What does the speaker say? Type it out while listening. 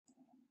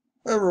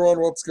Hey everyone,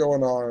 what's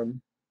going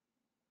on?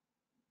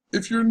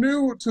 If you're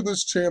new to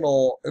this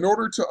channel, in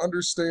order to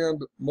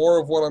understand more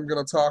of what I'm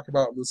going to talk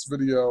about in this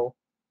video,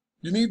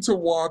 you need to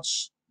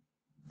watch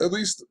at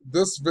least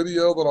this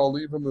video that I'll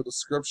leave in the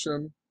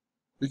description,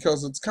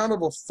 because it's kind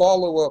of a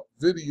follow-up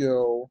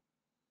video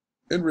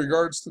in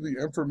regards to the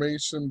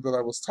information that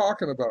I was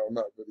talking about in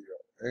that video.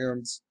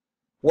 And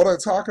what I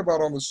talk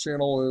about on this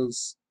channel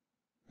is,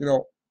 you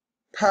know,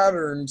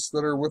 patterns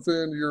that are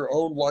within your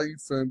own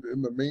life and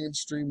in the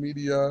mainstream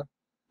media,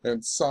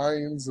 and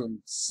signs and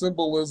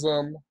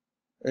symbolism,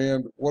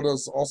 and what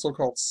is also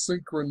called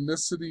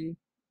synchronicity,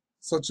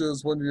 such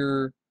as when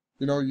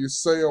you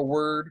say a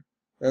word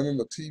and then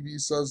the TV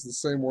says the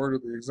same word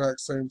at the exact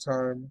same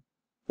time.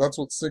 That's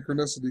what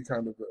synchronicity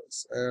kind of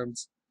is. And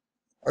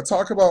I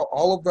talk about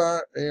all of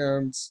that,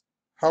 and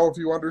how if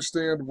you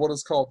understand what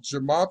is called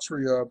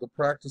gematria, the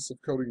practice of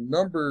coding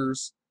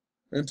numbers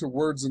into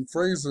words and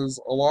phrases,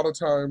 a lot of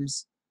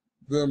times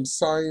them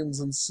signs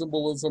and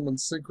symbolism and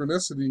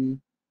synchronicity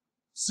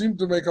seem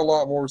to make a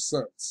lot more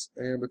sense.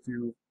 And if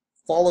you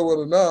follow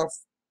it enough,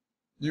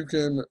 you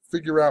can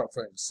figure out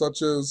things,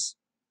 such as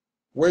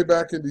way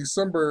back in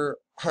December,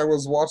 I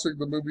was watching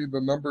the movie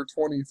The Number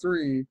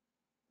 23,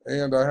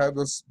 and I had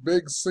this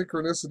big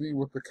synchronicity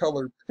with the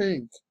color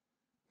pink,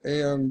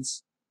 and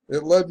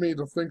it led me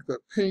to think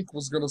that Pink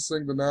was going to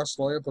sing the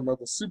national anthem at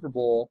the Super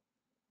Bowl.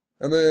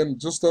 And then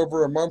just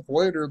over a month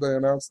later, they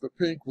announced that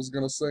Pink was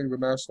going to sing the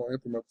national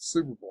anthem at the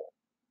Super Bowl.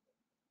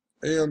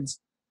 And,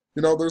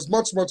 there's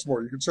much, much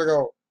more. You can check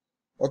out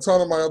a ton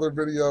of my other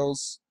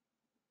videos.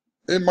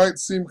 It might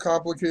seem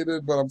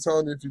complicated, but I'm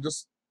telling you, if you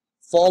just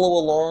follow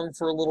along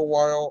for a little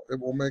while, it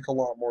will make a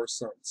lot more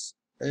sense.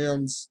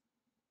 And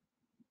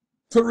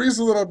the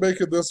reason that I'm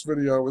making this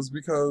video is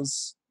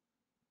because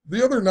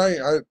the other night,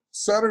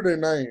 Saturday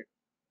night,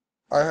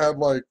 I had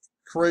like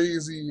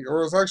crazy,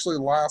 or it was actually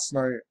last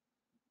night,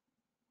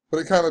 but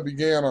it kind of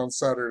began on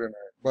Saturday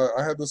night. But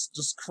I had this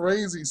just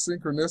crazy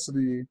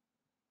synchronicity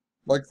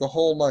like the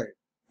whole night.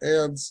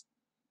 And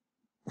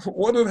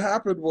what had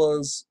happened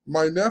was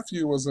my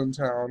nephew was in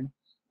town,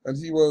 and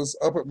he was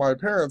up at my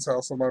parents'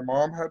 house, and my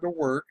mom had to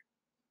work,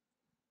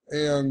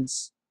 and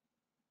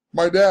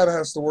my dad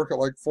has to work at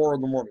like 4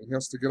 in the morning. He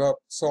has to get up.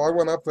 So I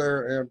went up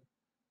there, and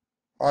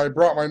I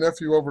brought my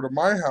nephew over to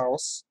my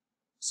house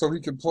so he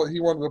could play.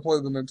 He wanted to play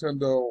the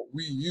Nintendo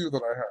Wii U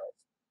that I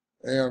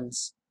have. And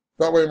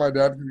that way my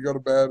dad could go to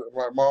bed, and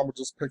my mom would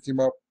just pick him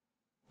up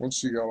when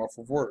she got off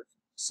of work.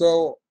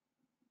 So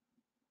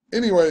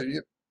anyway,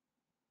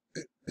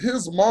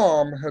 his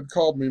mom had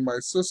called me, my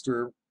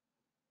sister,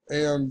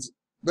 and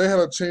they had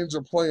a change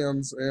of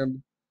plans,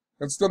 and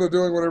instead of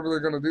doing whatever they're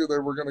going to do, they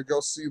were going to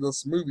go see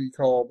this movie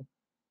called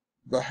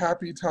The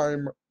Happy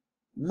Time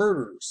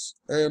Murders.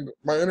 And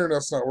my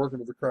internet's not working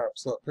with the crap,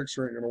 so that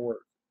picture ain't going to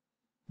work.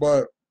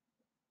 But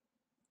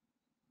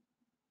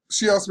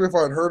she asked me if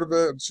I'd heard of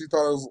it, and she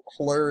thought it was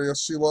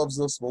hilarious. She loves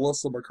this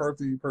Melissa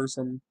McCarthy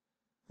person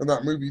in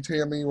that movie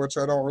Tammy, which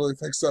I don't really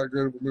think's that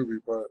great of a movie.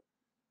 But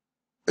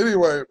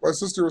anyway, my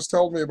sister was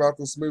telling me about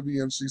this movie,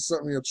 and she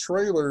sent me a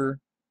trailer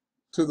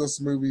to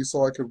this movie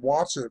so I could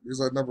watch it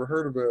because I'd never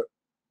heard of it,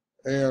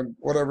 and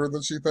whatever.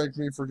 Then she thanked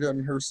me for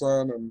getting her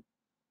son and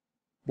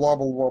blah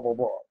blah blah blah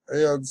blah.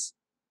 And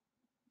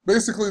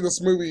basically,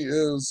 this movie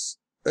is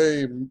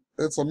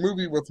it's a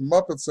movie with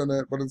Muppets in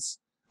it, but it's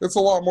a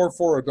lot more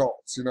for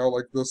adults.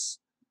 Like this,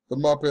 the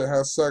Muppet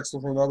has sex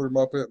with another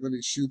Muppet, and then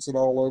he shoots it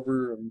all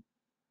over and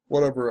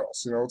whatever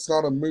else. It's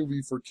not a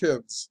movie for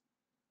kids.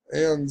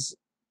 And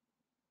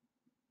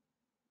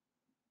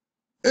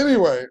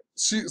anyway,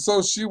 she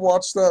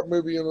watched that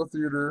movie in the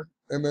theater,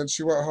 and then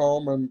she went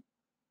home and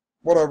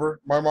whatever.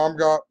 My mom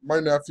got my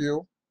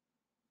nephew,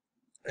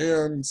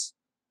 and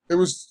it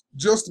was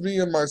just me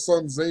and my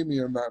son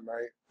Zamian that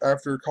night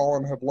after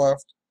Colin had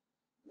left.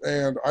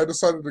 And I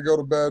decided to go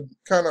to bed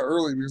kind of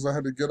early because I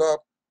had to get up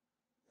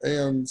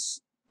and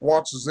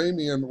watch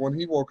Zamian when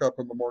he woke up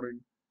in the morning,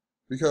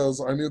 because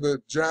I knew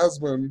that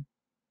Jasmine,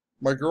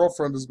 my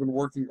girlfriend, has been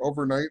working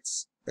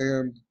overnights,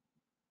 and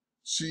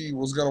she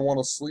was going to want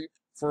to sleep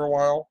for a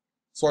while.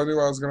 So I knew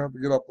I was going to have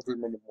to get up with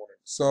him in the morning.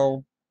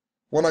 So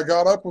when I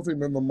got up with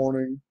him in the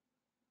morning,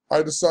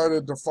 I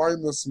decided to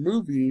find this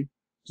movie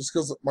just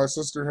because my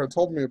sister had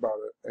told me about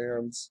it.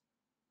 And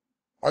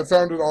I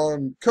found it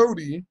on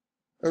Kodi.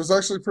 It was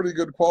actually pretty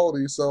good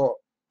quality, so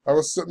I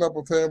was sitting up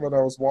with him and I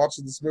was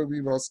watching this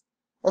movie, but I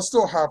was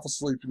still half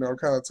asleep,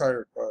 kind of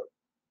tired. But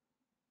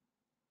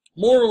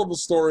moral of the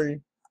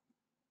story,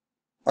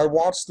 I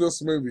watched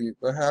this movie,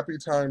 The Happy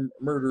Time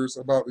Murders,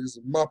 about these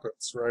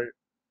Muppets, right?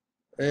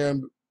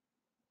 And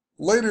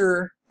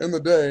later in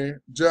the day,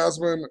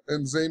 Jasmine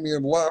and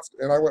Zamian left,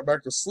 and I went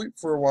back to sleep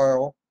for a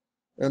while,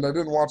 and I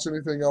didn't watch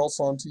anything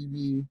else on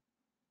TV.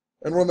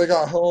 And when they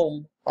got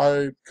home,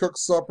 I cooked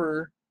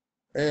supper,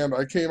 and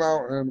I came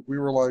out, and we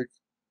were like,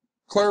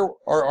 Claire,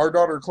 our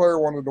daughter Claire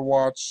wanted to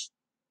watch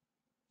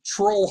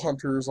Troll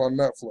Hunters on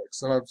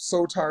Netflix, and I'm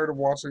so tired of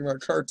watching that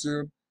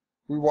cartoon.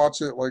 We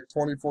watch it like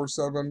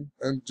 24/7,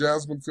 and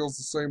Jasmine feels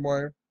the same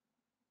way.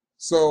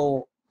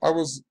 So I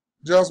was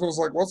Jasmine was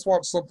like, let's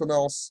watch something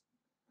else.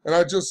 And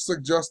I just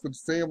suggested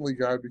Family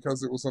Guy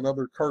because it was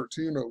another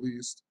cartoon at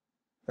least.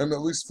 And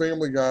at least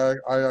Family Guy,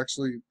 I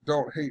actually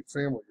don't hate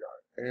Family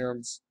Guy.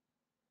 And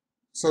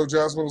so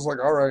Jasmine was like,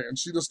 all right. And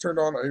she just turned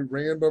on a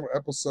random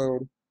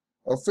episode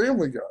of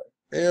Family Guy.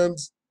 And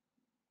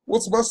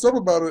what's messed up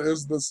about it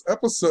is this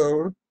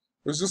episode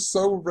was just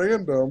so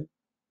random.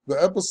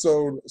 The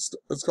episode,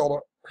 it's called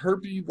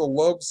Herpy the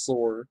Love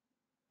Sore.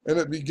 And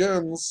it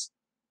begins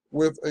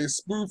with a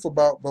spoof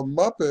about the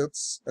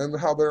Muppets and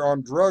how they're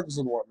on drugs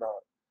and whatnot,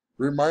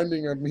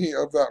 reminding me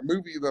of that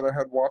movie that I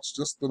had watched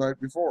just the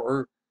night before,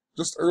 or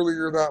just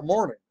earlier that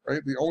morning,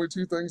 right? The only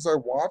two things I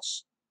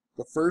watched,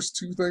 the first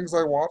two things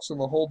I watched in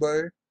the whole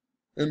day,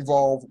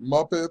 involve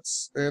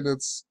Muppets and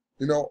it's,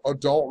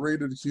 adult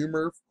rated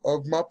humor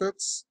of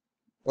Muppets.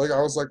 Like,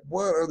 I was like,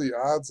 what are the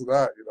odds of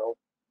that,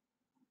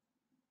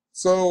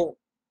 So,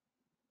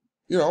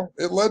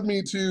 it led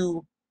me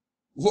to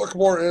look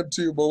more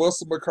into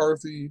Melissa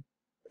McCarthy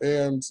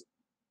and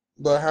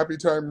the Happy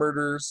Time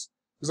Murders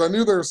because I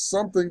knew there was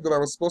something that I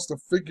was supposed to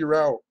figure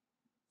out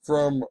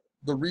from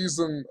the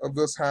reason of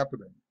this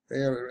happening.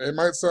 And it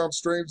might sound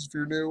strange if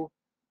you're new,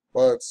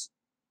 but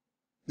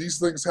these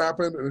things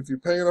happen, and if you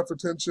pay enough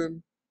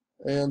attention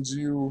and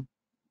you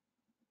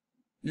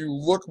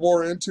look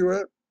more into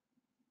it,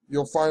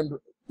 you'll find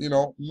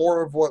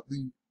more of what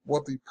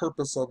the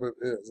purpose of it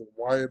is and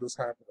why it is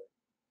happening.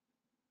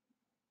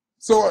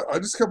 So I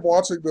just kept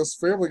watching this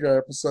Family Guy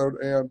episode,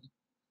 and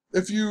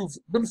if you've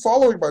been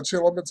following my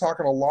channel, I've been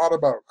talking a lot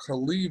about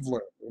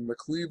Cleveland and the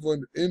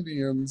Cleveland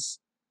Indians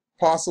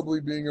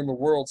possibly being in the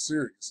World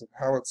Series and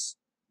how it's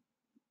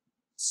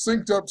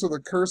synced up to the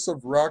curse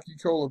of Rocky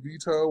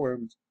Colavito,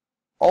 and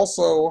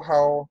also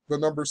how the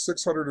number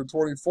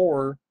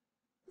 624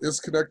 is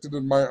connected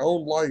in my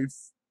own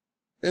life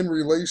in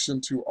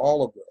relation to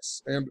all of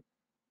this. And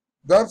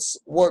that's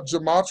what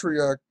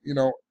gematria,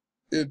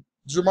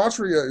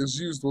 gematria is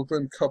used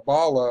within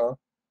Kabbalah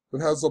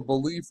that has a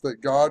belief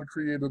that God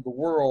created the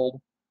world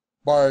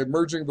by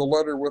merging the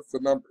letter with the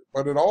number.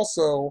 But it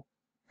also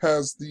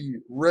has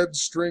the red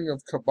string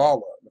of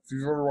Kabbalah. If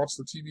you've ever watched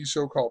the TV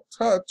show called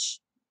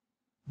Touch,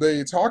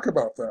 they talk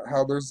about that,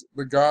 how there's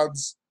the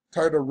gods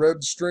tied a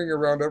red string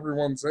around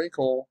everyone's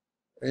ankle,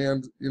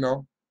 and,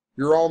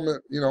 you're all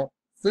meant,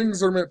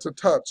 things are meant to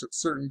touch at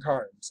certain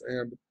times.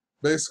 And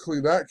basically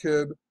that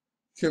kid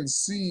can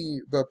see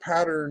the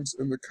patterns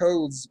and the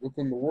codes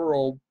within the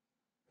world,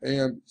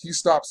 and he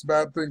stops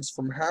bad things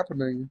from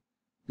happening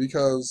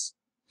because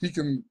he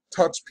can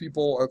touch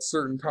people at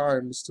certain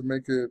times to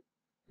make it,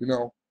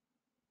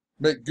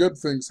 make good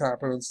things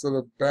happen instead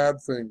of bad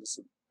things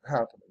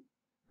happening,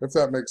 if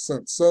that makes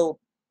sense. So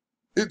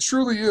it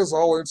truly is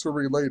all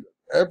interrelated.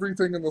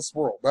 Everything in this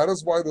world. That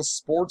is why the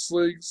sports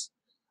leagues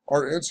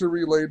are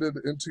interrelated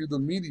into the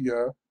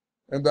media,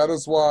 and that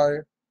is why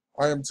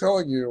I am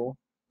telling you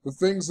the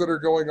things that are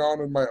going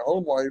on in my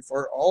own life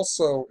are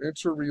also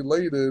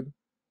interrelated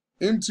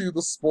into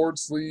the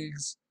sports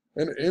leagues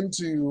and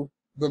into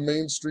the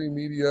mainstream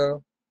media.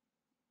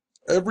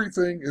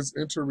 Everything is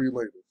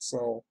interrelated.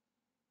 So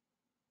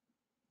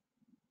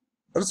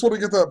I just want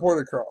to get that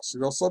point across.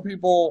 Some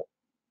people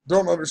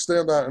don't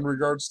understand that in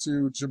regards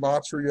to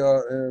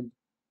gematria and,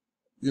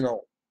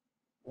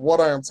 what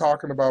I am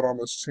talking about on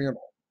this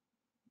channel.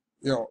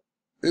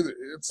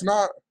 It's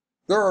not,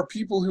 there are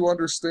people who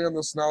understand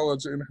this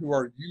knowledge and who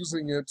are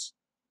using it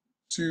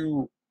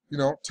to,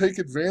 take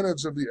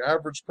advantage of the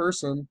average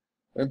person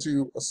and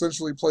to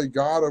essentially play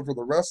God over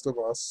the rest of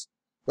us.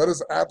 That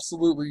is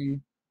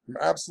absolutely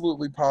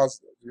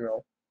positive,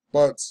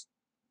 but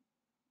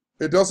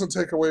it doesn't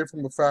take away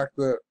from the fact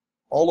that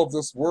all of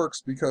this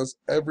works because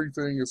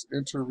everything is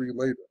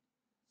interrelated.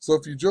 So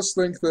if you just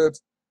think that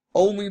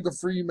only the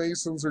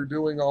Freemasons are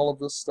doing all of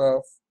this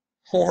stuff,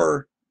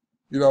 or,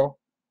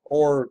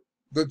 or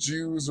the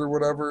Jews or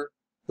whatever,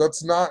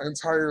 that's not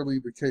entirely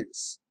the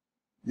case.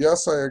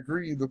 Yes, I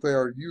agree that they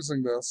are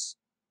using this,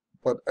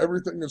 but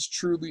everything is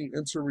truly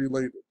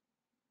interrelated.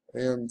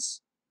 And,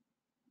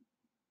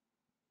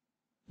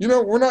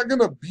 we're not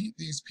going to beat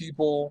these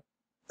people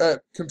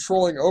at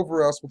controlling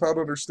over us without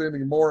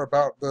understanding more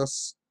about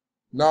this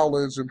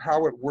knowledge and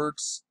how it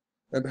works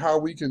and how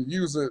we can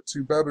use it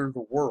to better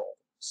the world.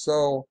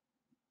 So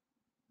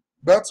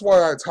that's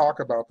why I talk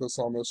about this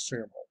on this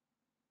channel,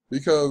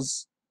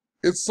 because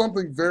it's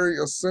something very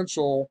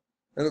essential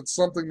and it's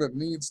something that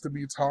needs to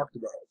be talked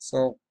about.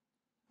 So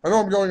I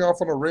know I'm going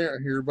off on a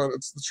rant here, but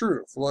it's the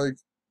truth. Like,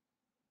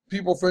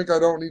 people think I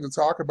don't need to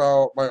talk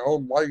about my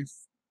own life.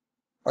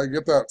 I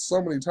get that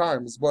so many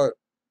times, but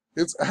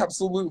it's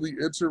absolutely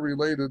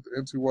interrelated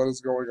into what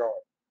is going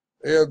on.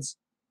 And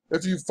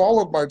if you've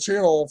followed my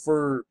channel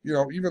for,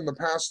 even the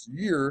past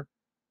year,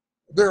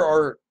 there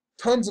are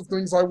tons of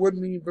things I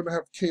wouldn't even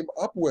have came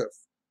up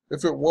with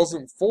if it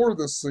wasn't for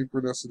this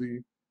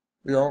synchronicity.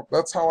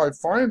 That's how I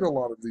find a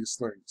lot of these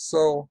things.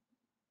 So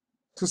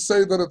to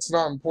say that it's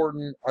not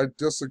important, I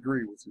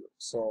disagree with you.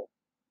 So,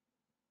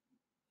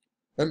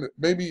 and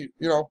maybe,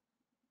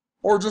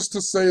 or just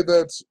to say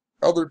that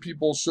other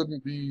people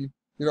shouldn't be,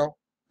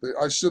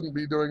 I shouldn't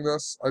be doing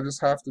this. I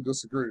just have to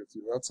disagree with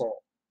you. That's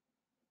all.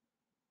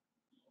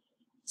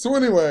 So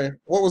anyway,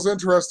 what was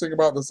interesting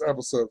about this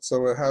episode?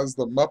 So it has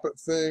the Muppet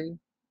thing,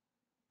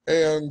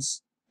 and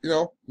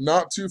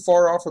not too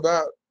far off of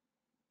that,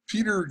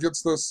 Peter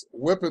gets this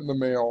whip in the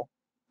mail,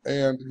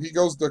 and he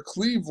goes to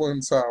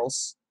Cleveland's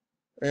house,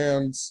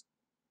 and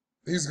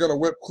he's gonna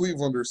whip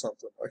Cleveland or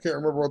something. I can't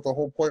remember what the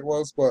whole point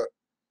was, but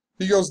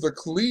he goes to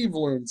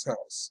Cleveland's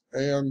house,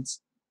 and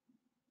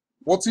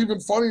what's even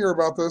funnier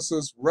about this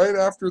is right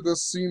after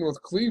this scene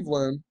with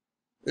Cleveland,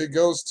 it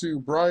goes to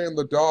Brian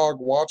the dog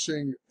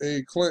watching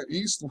a Clint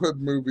Eastwood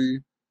movie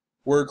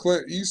where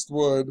Clint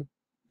Eastwood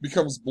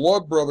becomes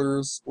blood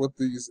brothers with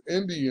these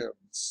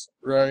Indians,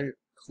 right?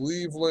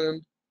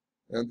 Cleveland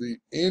and the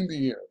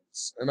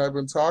Indians. And I've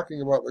been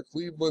talking about the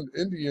Cleveland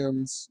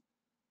Indians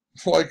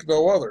like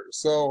no other.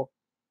 So,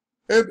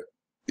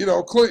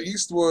 Clint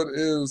Eastwood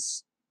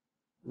is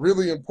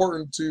really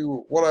important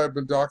to what I've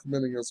been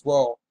documenting as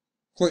well.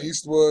 Clint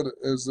Eastwood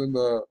is in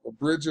the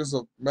bridges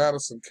of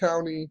Madison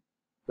County,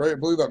 right? I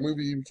believe that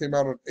movie even came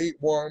out in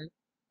 81,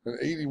 and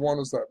 81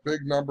 is that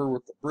big number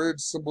with the bridge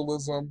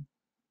symbolism.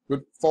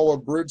 But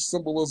followed bridge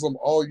symbolism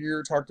all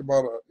year, talked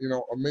about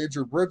a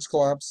major bridge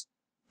collapse.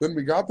 Then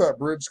we got that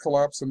bridge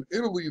collapse in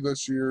Italy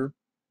this year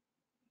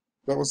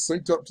that was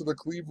synced up to the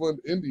Cleveland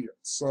Indians.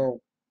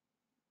 So,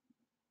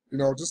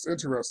 just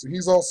interesting.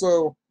 He's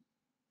also,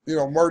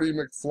 Marty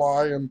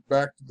McFly in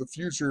Back to the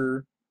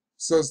Future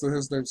says that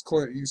his name's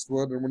Clint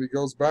Eastwood, and when he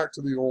goes back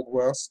to the Old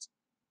West,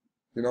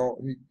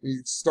 he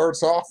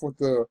starts off with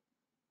the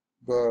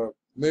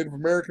Native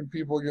American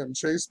people getting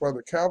chased by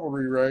the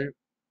cavalry, right?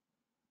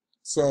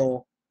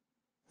 So,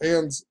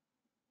 and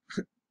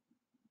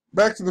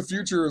Back to the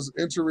Future is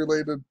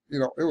interrelated. It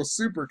was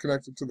super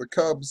connected to the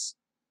Cubs.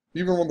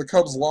 Even when the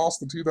Cubs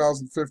lost in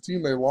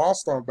 2015, they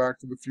lost on Back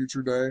to the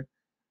Future Day.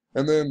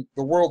 And then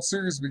the World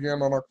Series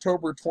began on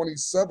October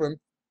 27th,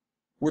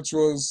 which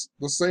was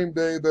the same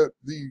day that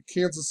the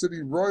Kansas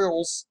City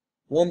Royals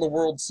won the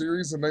World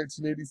Series in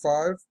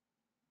 1985.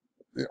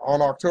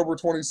 On October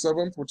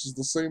 27th, which is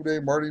the same day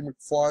Marty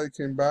McFly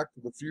came back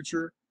to the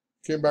future,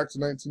 came back to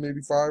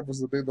 1985,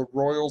 was the day the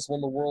Royals won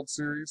the World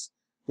Series.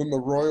 Then the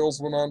Royals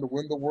went on to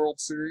win the World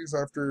Series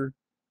after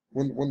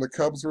when the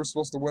Cubs were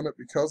supposed to win it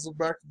because of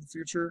Back to the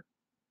Future.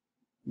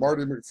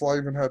 Marty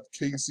McFly even had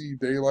KC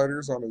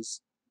daylighters on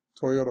his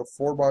Toyota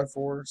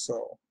 4x4,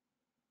 so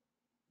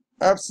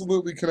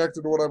absolutely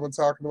connected to what I've been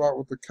talking about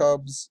with the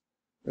Cubs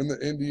and the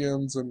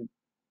Indians, and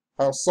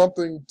how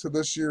something to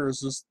this year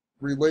is just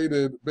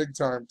related big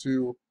time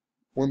to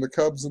when the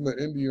Cubs and the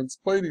Indians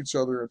played each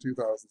other in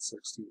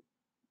 2016.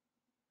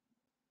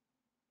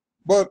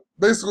 But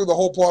basically the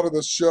whole plot of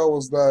this show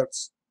is that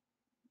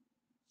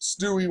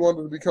Stewie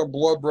wanted to become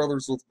blood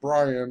brothers with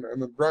Brian,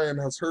 and then Brian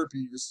has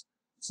herpes,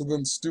 so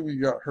then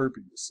Stewie got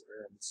herpes.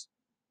 And,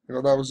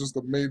 that was just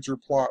a major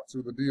plot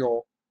through the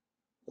deal.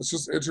 It's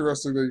just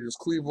interesting that he was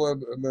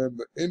Cleveland, and then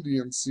the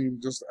Indian scene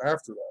just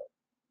after that.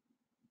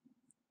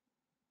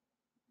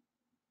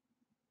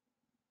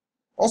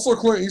 Also,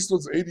 Clint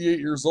Eastwood's 88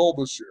 years old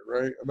this year,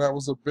 right? And that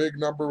was a big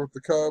number with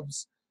the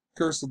Cubs.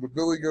 Curse of the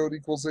Billy Goat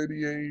equals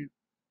 88.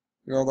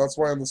 That's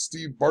why in the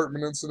Steve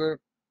Bartman incident,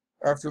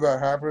 after that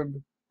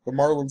happened, the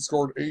Marlins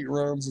scored 8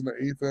 runs in the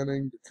 8th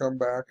inning to come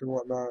back and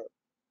whatnot.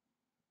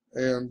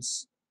 And,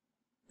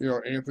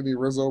 Anthony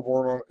Rizzo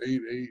born on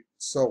 8/8,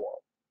 so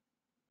on.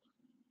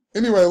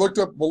 Anyway, I looked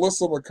up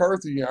Melissa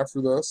McCarthy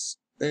after this,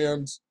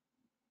 and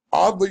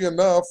oddly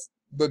enough,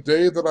 the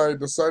day that I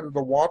decided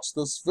to watch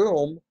this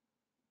film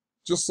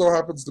just so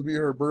happens to be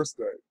her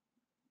birthday.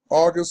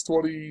 August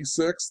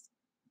 26th,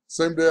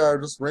 same day I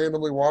just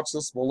randomly watched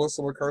this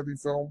Melissa McCarthy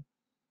film,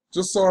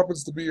 just so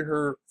happens to be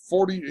her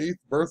 48th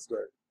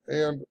birthday.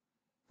 And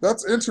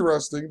that's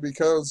interesting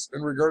because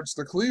in regards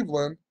to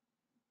Cleveland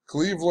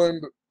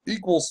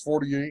equals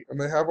 48,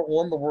 and they haven't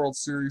won the World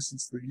Series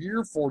since the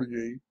year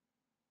 48.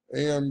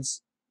 And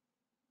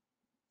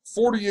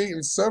 48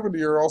 and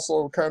 70 are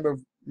also kind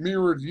of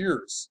mirrored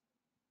years.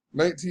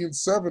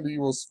 1970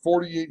 was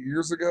 48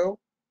 years ago,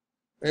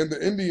 and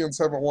the Indians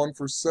haven't won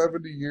for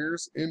 70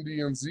 years.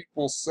 Indians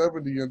equal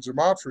 70 in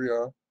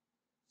gematria.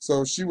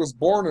 So she was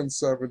born in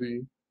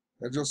 70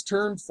 and just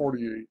turned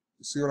 48. You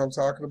see what I'm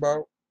talking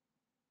about?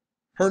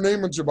 Her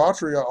name in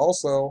gematria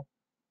also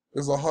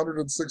is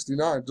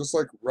 169, just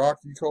like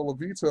Rocky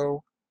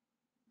Colavito,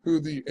 who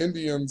the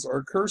Indians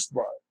are cursed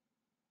by.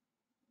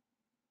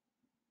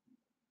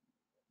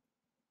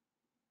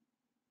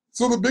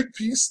 So the big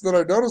piece that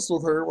I noticed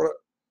with her, when I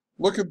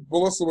look at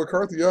Melissa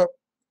McCarthy up,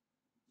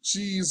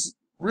 she's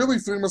really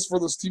famous for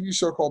this TV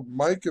show called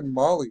Mike and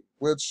Molly,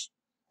 which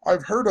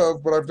I've heard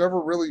of, but I've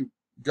never really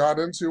got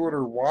into it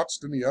or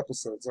watched any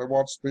episodes. I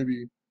watched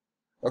maybe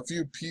a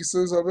few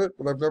pieces of it,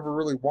 but I've never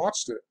really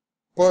watched it.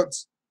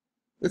 But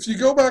if you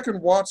go back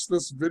and watch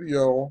this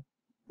video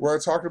where I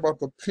talked about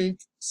the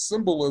pink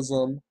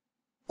symbolism,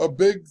 a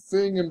big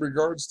thing in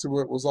regards to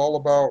it was all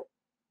about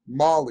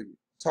Molly.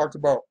 Talked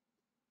about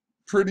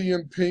Pretty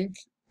in Pink,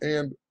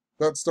 and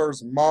that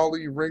stars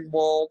Molly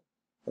Ringwald.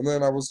 And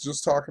then I was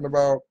just talking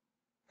about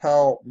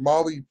how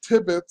Molly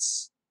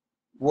Tibbetts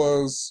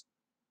was,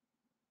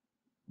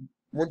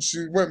 when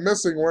she went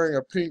missing, wearing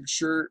a pink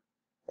shirt,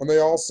 and they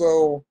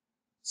also,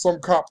 some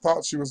cop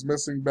thought she was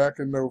missing back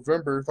in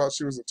November, thought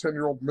she was a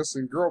 10-year-old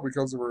missing girl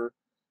because of her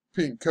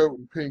pink coat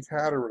and pink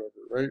hat or whatever,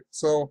 right?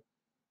 So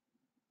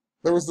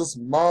there was this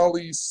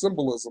Molly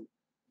symbolism.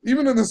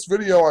 Even in this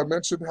video, I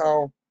mentioned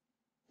how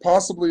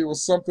possibly it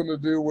was something to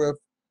do with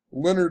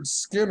Leonard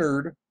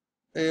Skinner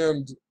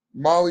and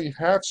Molly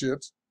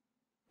Hatchet,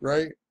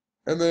 right?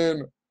 And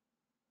then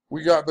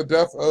we got the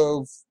death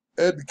of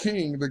Ed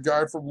King, the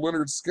guy from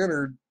Leonard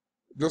Skinner,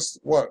 just,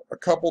 what, a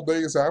couple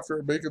days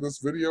after making this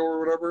video or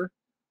whatever?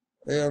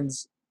 And,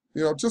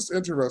 you know, just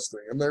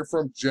interesting. And they're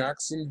from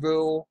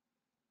Jacksonville.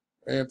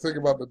 And think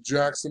about the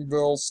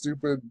Jacksonville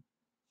stupid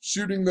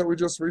shooting that we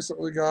just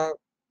recently got.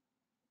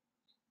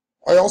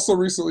 I also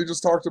recently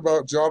just talked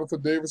about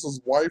Jonathan Davis's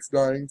wife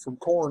dying from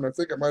corn. I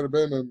think it might have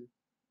been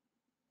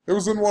it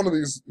was in one of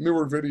these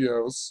newer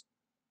videos.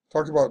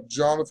 Talked about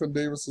Jonathan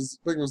Davis's,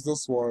 I think it was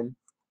this one,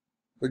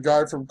 the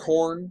guy from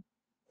Korn.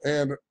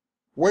 And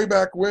way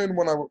back when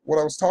what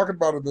I was talking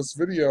about in this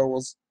video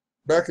was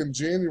back in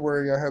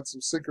January, I had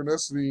some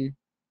synchronicity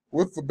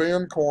with the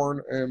band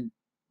Korn and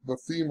the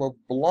theme of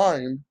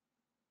Blind.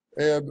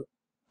 And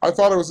I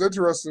thought it was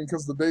interesting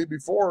because the day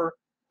before,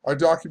 I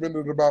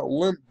documented about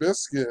Limp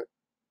Bizkit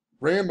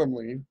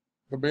randomly,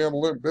 the band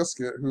Limp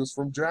Bizkit, who's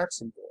from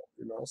Jacksonville,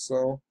 you know.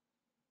 So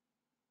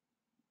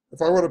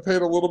if I would have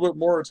paid a little bit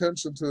more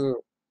attention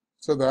to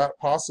that,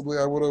 possibly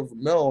I would have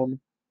known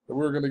that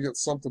we were going to get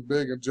something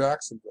big in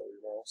Jacksonville,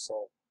 you know.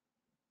 So,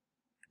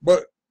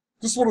 but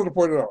just wanted to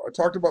point it out. I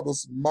talked about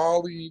this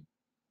Molly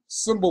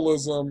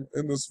symbolism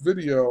in this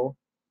video.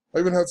 I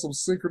even had some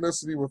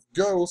synchronicity with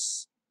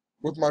ghosts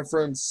with my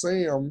friend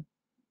Sam,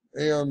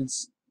 and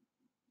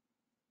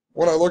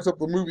when I looked up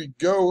the movie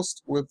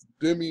Ghost with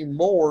Demi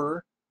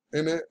Moore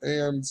in it,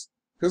 and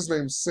his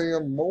name's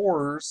Sam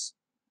Moores,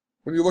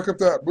 when you look up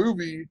that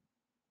movie,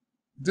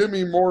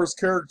 Demi Moore's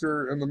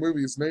character in the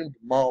movie is named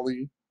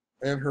Molly,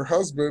 and her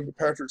husband,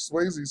 Patrick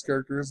Swayze's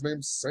character, his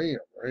name's Sam,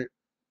 right?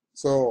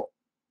 So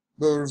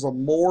there's a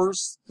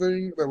Moore's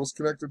thing that was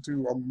connected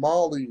to a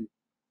Molly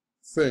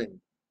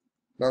thing.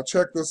 Now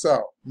check this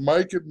out.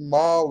 Mike and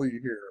Molly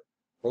here.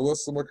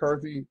 Melissa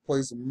McCarthy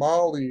plays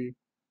Molly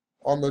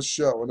on the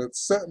show, and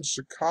it's set in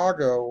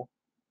Chicago,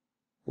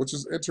 which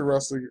is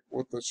interesting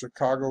with the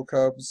Chicago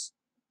Cubs,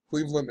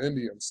 Cleveland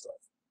Indians stuff.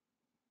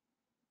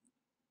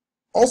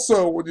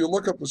 Also, when you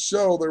look up the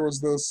show, there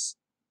was this,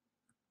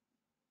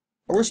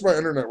 I wish my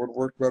internet would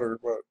work better,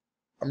 but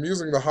I'm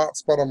using the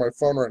hotspot on my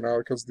phone right now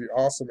because the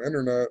awesome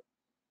internet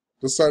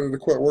decided to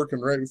quit working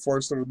right before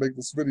I started making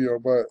this video.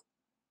 But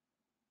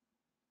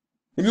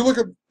when you look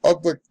at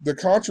the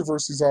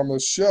controversies on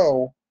this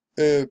show,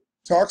 it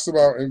talks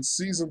about in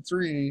season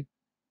 3,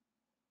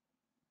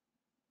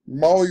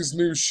 Molly's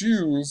New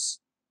Shoes,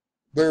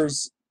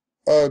 there's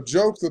a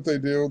joke that they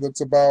do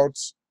that's about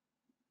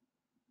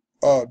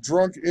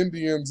drunk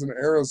Indians in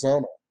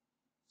Arizona.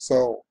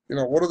 So, you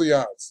know, what are the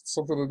odds?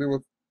 Something to do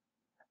with,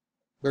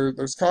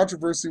 there's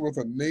controversy with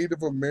a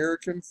Native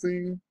American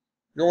thing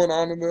going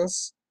on in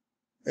this.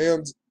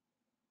 And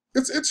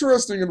it's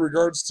interesting in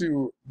regards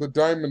to the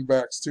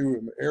Diamondbacks, too,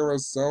 in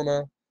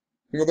Arizona.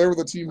 You know, they were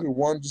the team who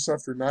won just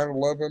after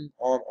 9/11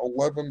 on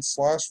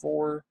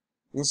 11/4.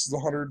 This is the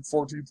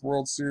 114th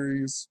World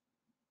Series.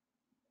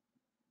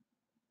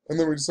 And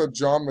then we just had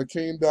John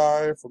McCain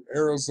die from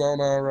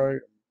Arizona,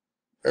 right?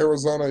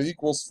 Arizona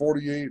equals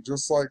 48,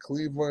 just like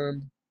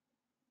Cleveland.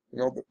 You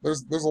know,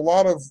 there's a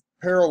lot of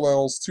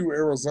parallels to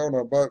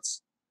Arizona, but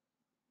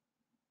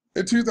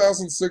in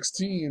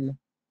 2016,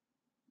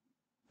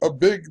 a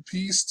big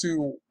piece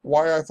to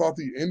why I thought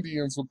the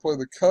Indians would play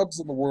the Cubs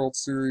in the World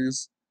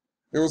Series,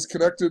 it was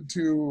connected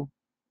to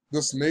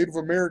this Native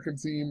American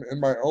theme in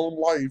my own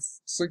life,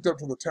 synced up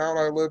to the town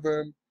I live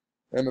in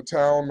and a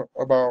town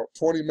about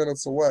 20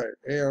 minutes away.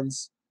 And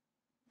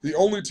the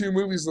only 2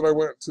 movies that I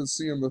went to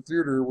see in the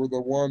theater were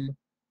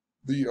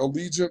the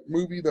Allegiant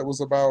movie that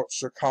was about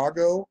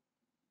Chicago,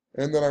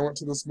 and then I went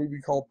to this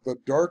movie called The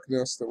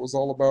Darkness that was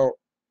all about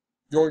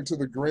going to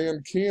the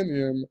Grand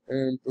Canyon,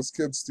 and this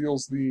kid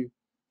steals the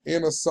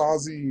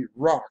Anasazi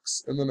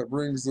rocks, and then it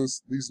brings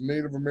these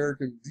Native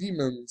American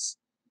demons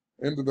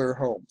into their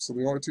home. So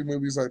the only 2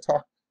 movies I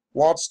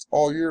watched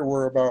all year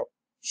were about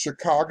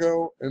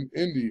Chicago and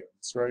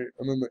Indians, right?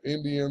 And then the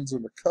Indians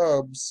and the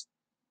Cubs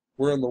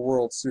were in the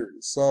World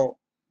Series. So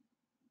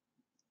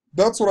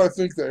that's what I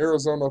think the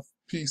Arizona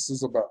piece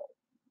is about.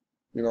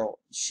 You know,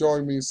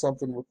 showing me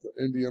something with the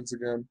Indians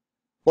again.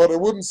 But it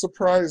wouldn't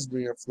surprise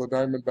me if the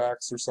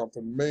Diamondbacks or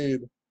something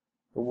made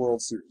the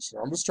World Series. You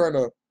know, I'm just trying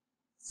to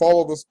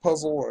follow this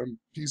puzzle and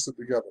piece it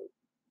together.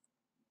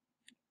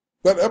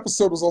 That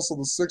episode was also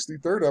the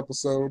 63rd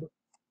episode,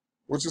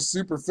 which is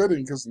super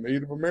fitting because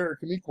Native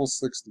American equals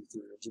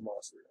 63 in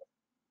Gematria.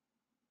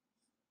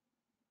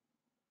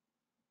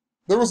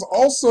 There was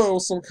also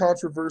some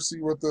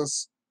controversy with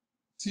this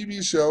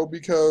TV show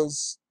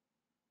because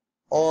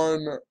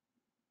on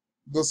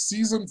the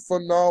season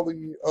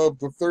finale of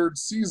the 3rd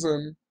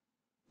season,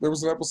 there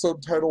was an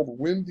episode titled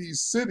Windy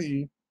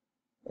City,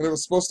 and it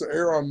was supposed to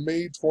air on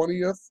May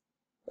 20th,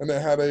 and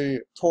it had a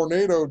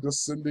tornado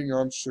descending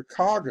on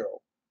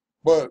Chicago.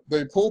 But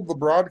they pulled the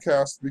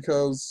broadcast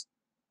because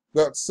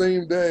that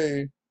same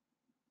day,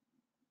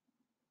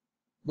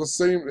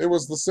 it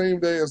was the same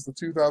day as the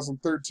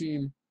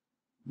 2013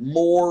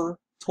 Moore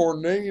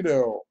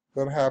tornado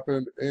that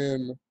happened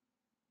in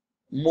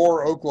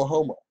Moore,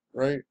 Oklahoma,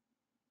 right?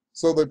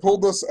 So they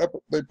pulled this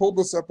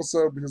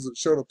episode because it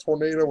showed a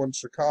tornado in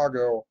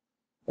Chicago,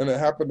 and it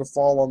happened to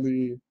fall on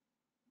the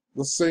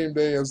same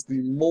day as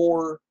the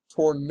Moore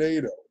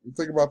tornado. And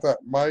think about that,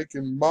 Mike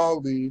and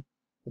Molly,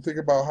 and think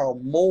about how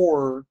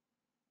Moore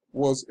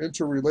was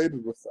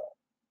interrelated with that.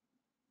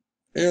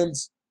 And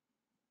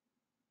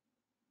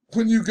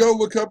when you go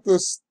look up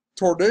this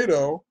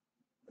tornado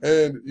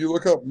and you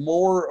look up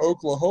Moore,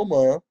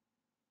 Oklahoma,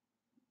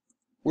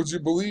 would you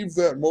believe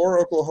that Moore,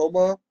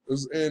 Oklahoma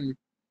is in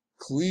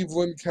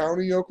Cleveland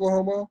County,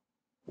 Oklahoma?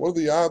 What are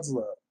the odds of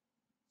that?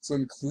 It's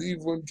in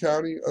Cleveland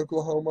County,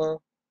 Oklahoma.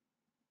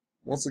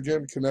 Once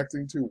again,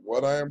 connecting to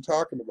what I am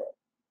talking about.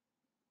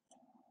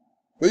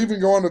 They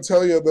even go on to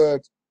tell you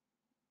that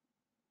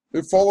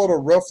it followed a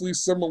roughly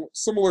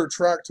similar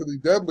track to the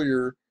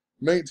deadlier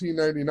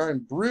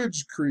 1999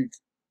 Bridge Creek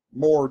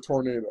Moore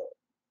tornado.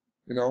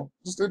 You know,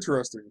 just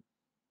interesting.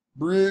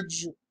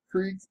 Bridge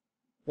Creek,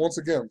 once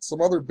again,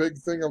 some other big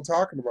thing I'm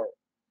talking about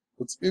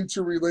that's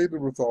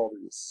interrelated with all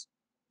these.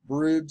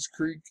 Bridge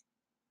Creek.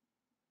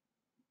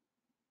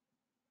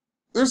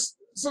 There's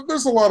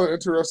a lot of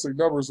interesting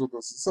numbers with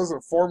this. It says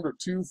it formed at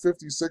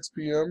 2:56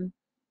 p.m.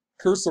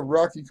 Curse of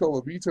Rocky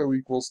Colavito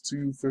equals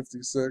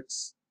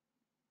 256.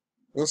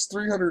 This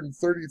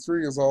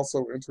 333 is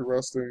also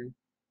interesting.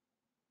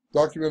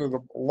 Documented a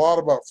lot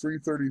about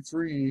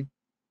 333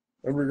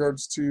 in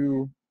regards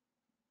to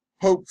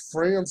Pope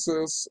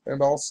Francis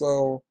and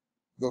also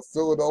the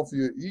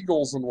Philadelphia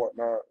Eagles and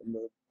whatnot, and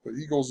the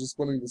Eagles just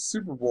winning the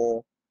Super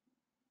Bowl.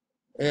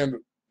 And,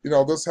 you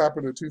know, this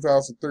happened in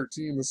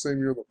 2013, the same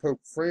year that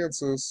Pope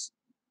Francis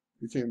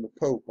became the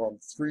Pope on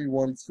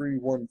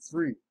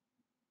 3/13/13.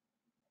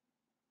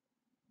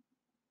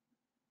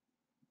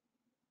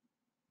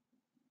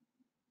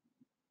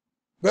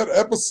 That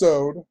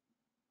episode,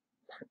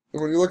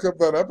 and when you look up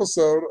that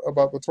episode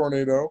about the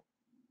tornado,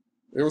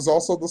 it was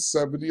also the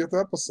 70th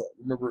episode.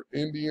 Remember,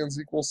 Indians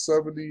equals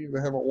 70. They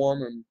haven't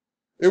won, and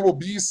it will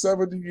be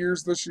 70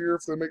 years this year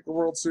if they make the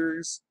World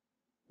Series.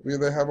 I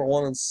mean, they haven't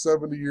won in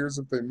 70 years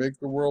if they make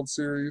the World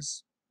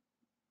Series.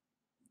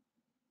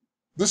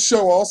 This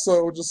show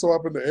also just so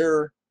happened to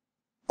air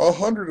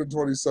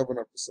 127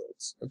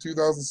 episodes. In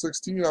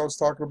 2016, I was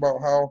talking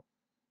about how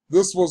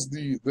this was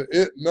the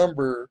it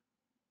number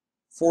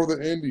for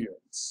the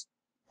Indians.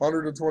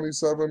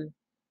 127.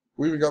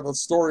 We even got the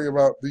story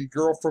about the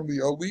girl from the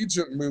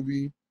Allegiant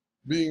movie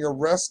being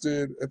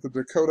arrested at the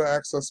Dakota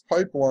Access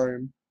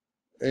Pipeline,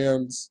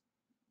 and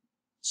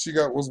she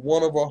was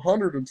one of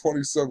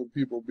 127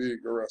 people being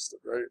arrested,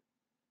 right?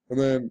 And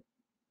then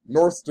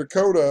North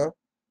Dakota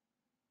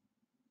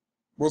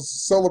was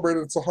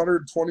celebrated its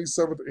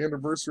 127th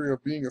anniversary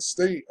of being a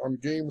state on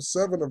Game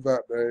 7 of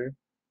that day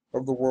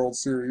of the World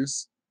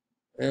Series,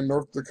 and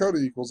North Dakota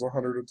equals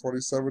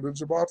 127 in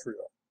Gematria.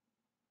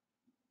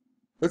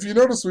 If you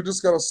notice, we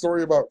just got a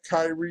story about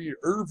Kyrie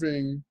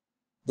Irving,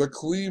 the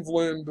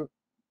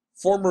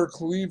former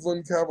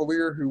Cleveland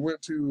Cavalier who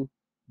went to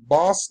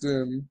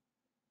Boston.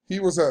 He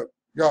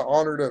got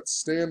honored at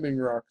Standing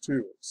Rock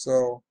too.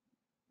 So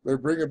they're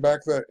bringing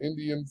back that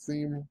Indian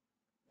theme,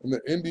 and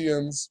the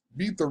Indians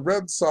beat the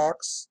Red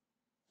Sox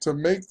to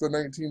make the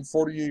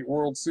 1948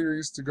 World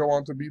Series to go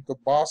on to beat the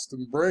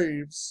Boston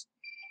Braves.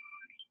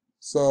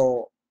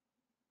 So,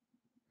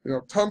 you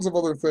know, tons of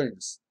other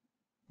things.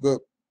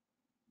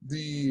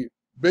 The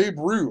Babe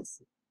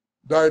Ruth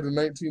died in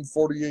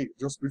 1948,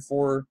 just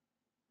before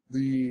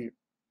the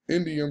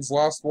Indians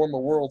won the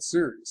World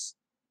Series.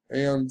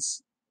 And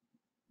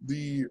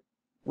the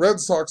Red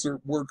Sox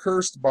were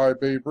cursed by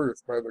Babe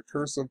Ruth, by the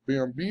curse of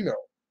Bambino,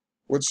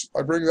 which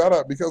I bring that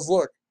up because,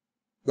 look,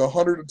 the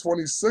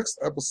 126th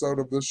episode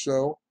of this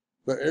show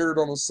that aired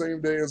on the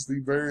same day as the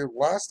very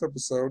last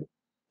episode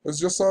is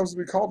just so happens to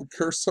be called The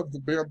Curse of the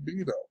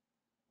Bambino.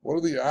 What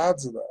are the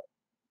odds of that?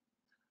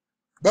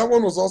 That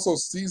one was also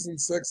Season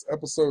 6,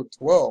 Episode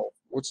 12,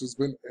 which has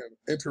been an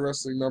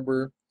interesting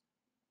number.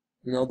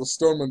 You know, the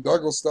Stoneman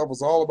Douglas stuff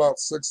was all about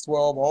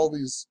 612. All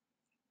these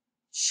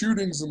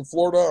shootings in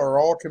Florida are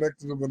all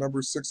connected to the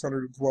number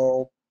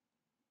 612.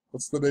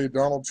 That's the day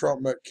Donald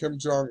Trump met Kim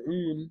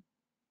Jong-un,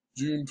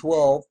 June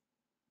 12th.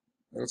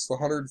 And it's the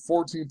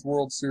 114th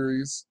World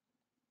Series.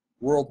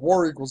 World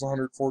War equals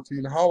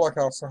 114.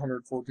 Holocaust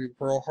 114.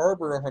 Pearl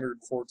Harbor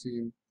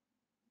 114.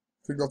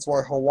 I think that's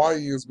why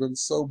Hawaii has been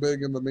so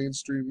big in the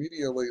mainstream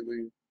media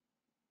lately.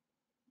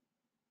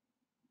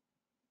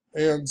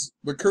 And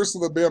the Curse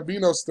of the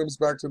Bambino stems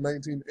back to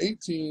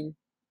 1918,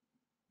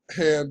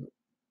 and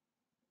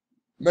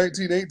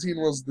 1918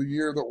 was the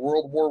year that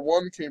World War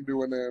I came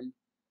to an end,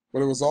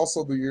 but it was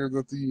also the year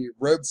that the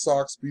Red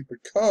Sox beat the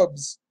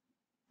Cubs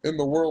in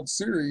the World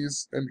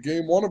Series, and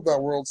game one of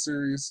that World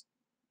Series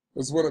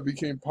is when it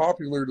became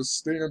popular to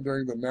stand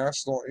during the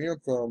national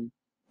anthem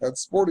at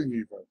sporting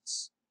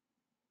events.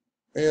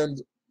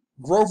 And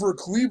Grover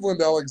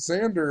Cleveland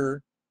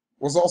Alexander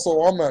was also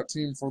on that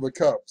team for the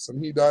Cubs,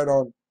 and he died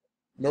on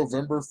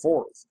November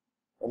 4th,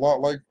 a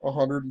lot like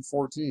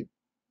 114.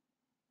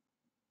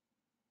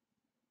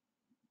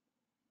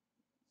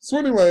 So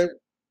anyway,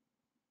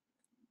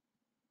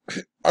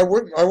 I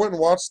went and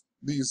watched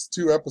these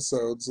 2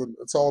 episodes, and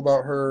it's all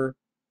about her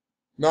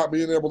not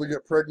being able to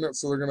get pregnant,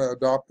 so they're going to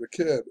adopt the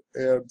kid,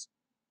 and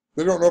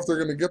they don't know if they're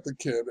going to get the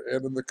kid.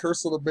 And in the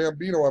Curse of the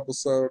Bambino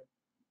episode,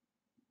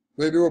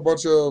 they do a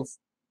bunch of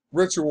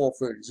ritual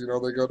things. You know,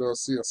 they go to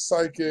see a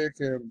psychic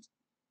and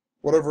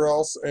whatever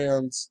else,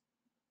 and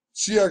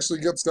she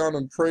actually gets down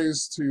and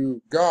prays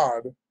to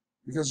God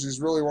because she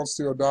really wants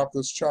to adopt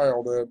this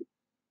child. And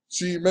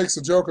she makes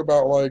a joke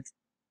about, like,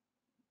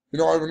 you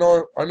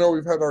know, I know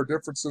we've had our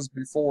differences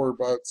before,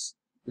 but,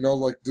 you know,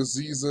 like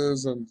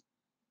diseases and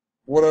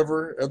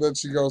whatever. And then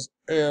she goes,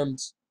 and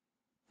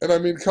I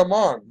mean, come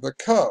on, the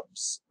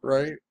Cubs,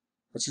 right?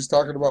 And she's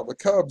talking about the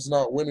Cubs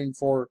not winning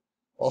for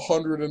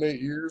 108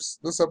 years.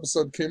 This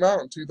episode came out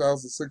in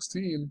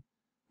 2016,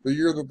 the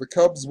year that the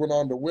Cubs went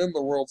on to win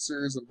the World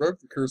Series and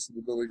broke the curse of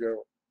the Billy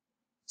Goat.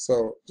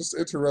 So, just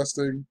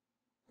interesting.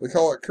 They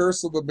call it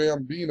Curse of the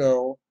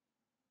Bambino.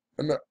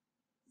 And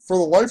for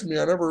the life of me,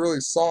 I never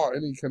really saw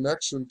any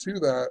connection to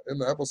that in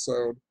the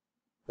episode.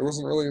 There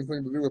wasn't really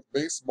anything to do with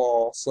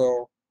baseball,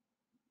 so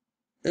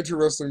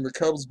interesting. The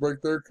Cubs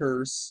break their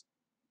curse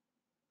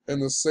in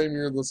the same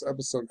year this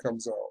episode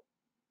comes out.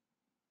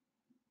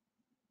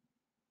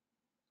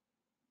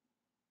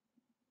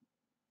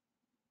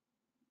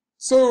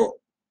 So,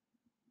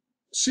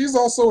 she's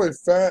also a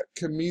fat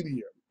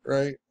comedian,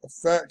 right? A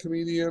fat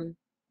comedian.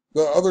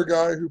 The other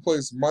guy who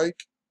plays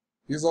Mike,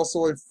 he's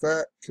also a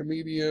fat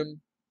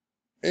comedian.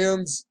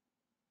 And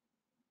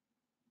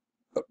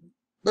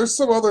there's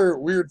some other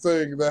weird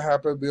thing that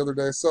happened the other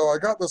day. So I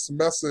got this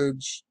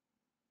message.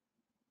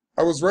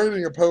 I was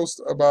writing a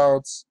post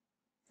about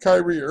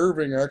Kyrie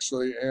Irving,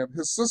 actually, and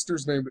his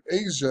sister's named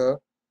Asia.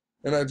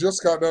 And I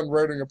just got done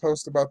writing a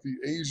post about the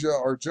Asia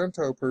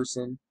Argento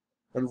person.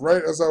 And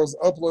right as I was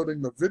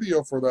uploading the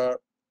video for that,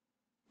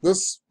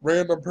 this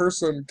random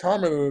person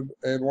commented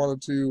and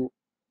wanted to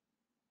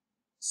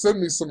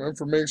send me some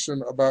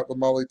information about the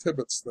Molly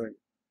Tibbetts thing.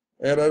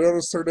 And I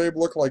noticed her name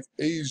looked like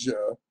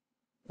Asia.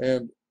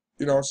 And,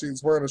 you know,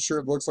 she's wearing a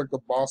shirt that looks like the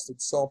Boston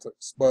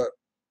Celtics. But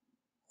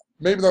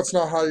maybe that's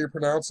not how you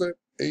pronounce it,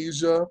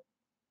 Asia.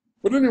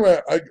 But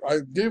anyway, I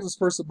gave this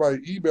person my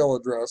email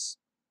address.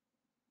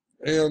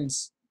 And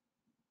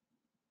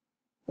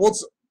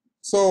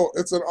so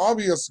it's an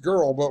obvious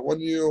girl, but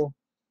when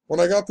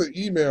I got the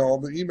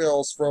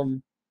email's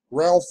from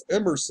Ralph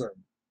Emerson.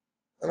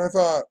 And I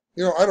thought,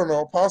 you know, I don't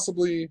know,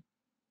 possibly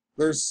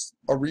there's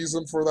a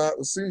reason for that.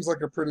 It seems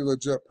like a pretty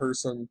legit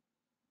person.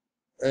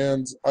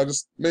 And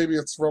maybe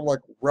it's from like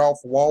Ralph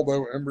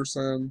Waldo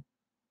Emerson,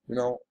 you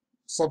know,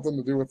 something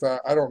to do with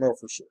that. I don't know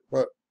for sure.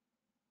 But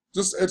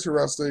just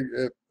interesting.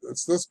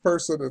 It's this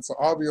person, it's an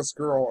obvious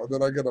girl, and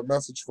then I get a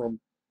message from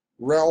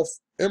Ralph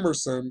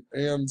Emerson.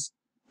 And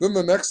then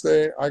the next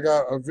day, I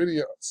got a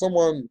video.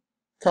 Someone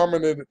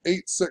commented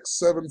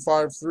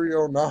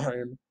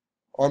 8675309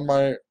 on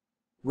my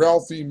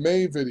Ralphie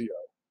May video.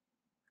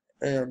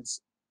 And,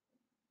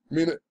 I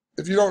mean,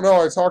 if you don't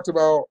know, I talked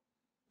about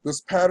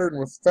this pattern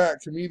with fat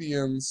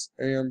comedians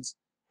and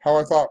how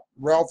I thought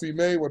Ralphie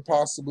May would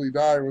possibly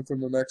die within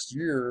the next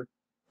year.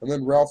 And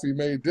then Ralphie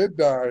May did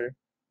die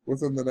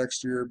within the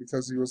next year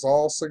because he was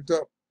all synced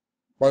up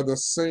by the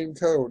same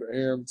code.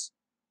 And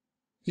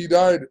he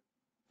died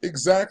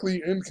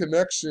exactly in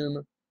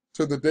connection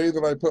to the day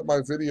that I put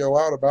my video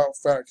out about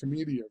fat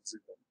comedians.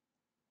 Even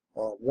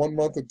 1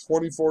 month and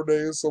 24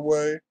 days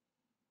away,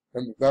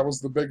 and that was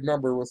the big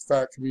number with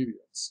fat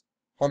comedians.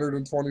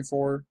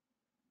 124.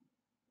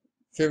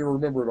 Can't even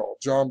remember it all.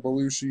 John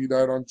Belushi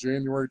died on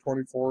January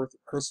 24th.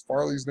 Chris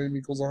Farley's name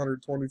equals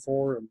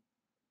 124, and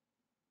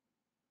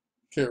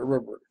can't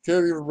remember it.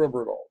 Can't even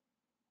remember it all.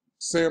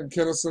 Sam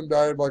Kinison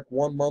died like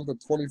 1 month and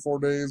 24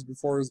 days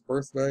before his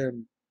birthday,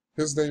 and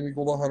his name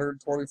equaled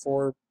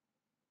 124.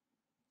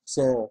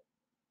 So,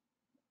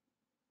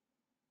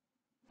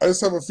 I just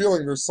have a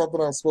feeling there's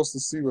something I'm supposed to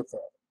see with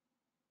that.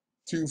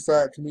 2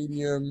 fat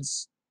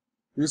comedians.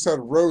 We just had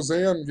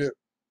Roseanne get...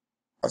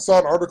 I saw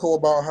an article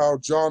about how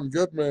John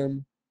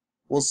Goodman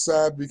was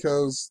sad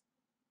because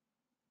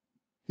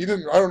he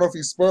didn't... I don't know if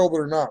he spoiled it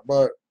or not,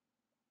 but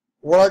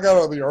what I got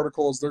out of the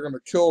article is they're going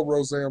to kill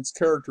Roseanne's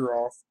character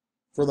off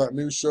for that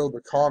new show, The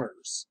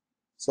Connors.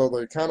 So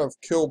they kind of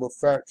kill the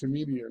fat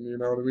comedian, you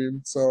know what I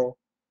mean? So,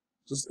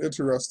 just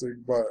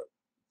interesting, but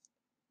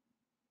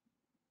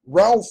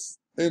Ralph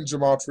in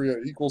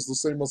Gematria equals the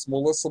same as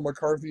Melissa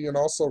McCarthy and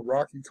also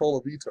Rocky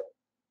Colavito.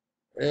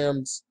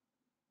 And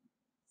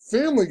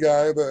Family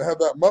Guy, that had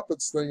that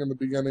Muppets thing in the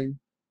beginning,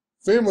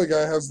 Family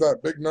Guy has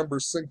that big number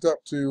synced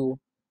up to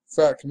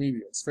fat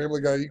comedians.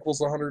 Family Guy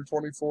equals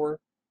 124.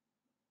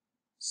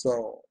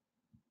 So,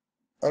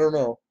 I don't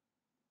know.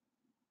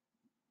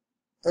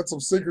 Had some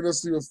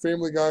synchronicity with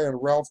Family Guy and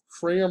Ralph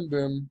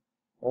Cramden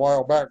a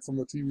while back from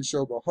the TV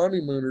show The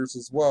Honeymooners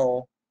as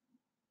well.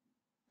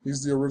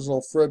 He's the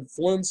original Fred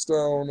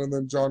Flintstone, and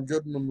then John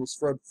Goodman was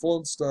Fred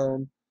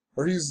Flintstone.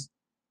 Or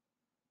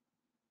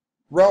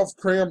Ralph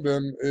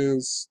Cramden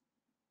is,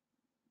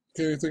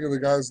 can't even think of the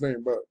guy's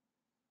name, but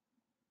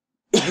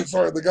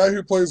sorry, the guy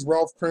who plays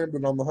Ralph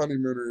Cramden on The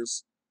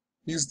Honeymooners,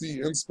 he's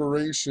the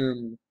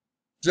inspiration,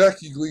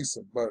 Jackie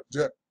Gleason, but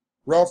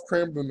Ralph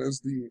Cramden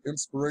is the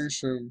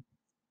inspiration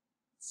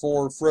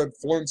for Fred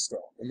Flintstone.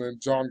 And then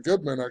John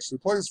Goodman actually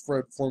plays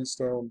Fred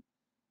Flintstone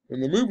in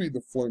the movie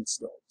The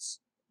Flintstones.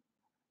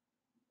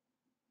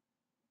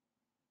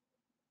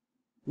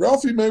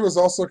 Ralphie May was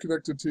also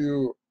connected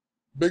to,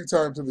 big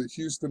time, to the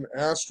Houston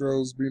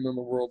Astros being in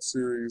the World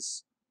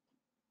Series.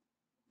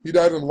 He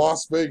died in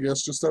Las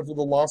Vegas just after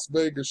the Las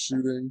Vegas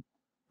shooting,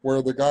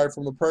 where the guy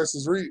from The Price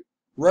is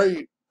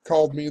Right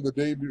called me the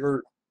day,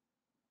 or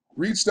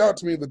reached out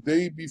to me the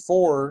day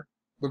before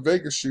the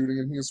Vegas shooting,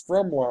 and he is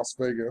from Las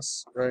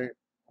Vegas, right?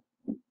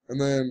 And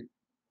then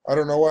I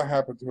don't know what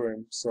happened to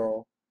him,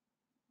 so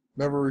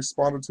never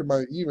responded to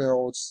my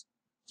email, which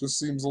just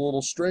seems a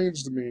little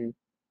strange to me.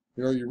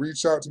 You know, you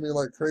reach out to me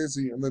like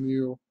crazy, and then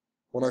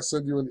when I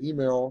send you an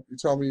email, you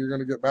tell me you're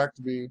going to get back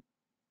to me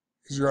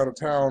because you're out of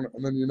town,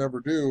 and then you never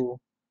do.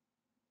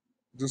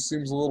 It just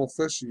seems a little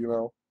fishy, you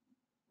know.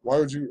 Why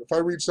would you, if I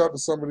reached out to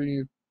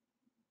somebody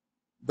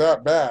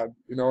that bad,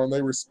 you know, and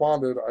they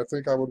responded, I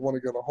think I would want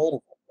to get a hold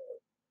of them.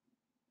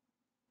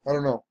 I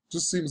don't know.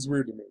 Just seems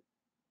weird to me.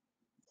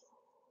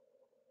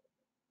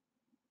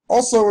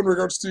 Also, in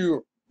regards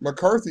to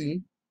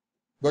McCarthy,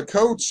 the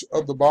coach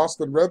of the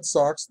Boston Red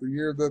Sox, the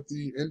year that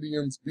the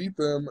Indians beat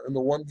them in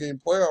the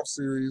one-game playoff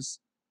series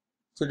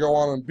to go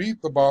on and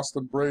beat the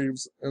Boston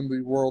Braves in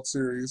the World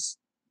Series,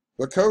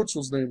 the coach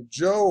was named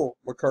Joe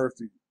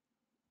McCarthy.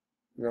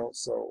 You know,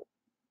 so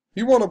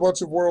he won a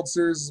bunch of World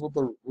Series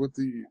with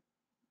the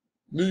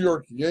New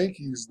York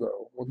Yankees,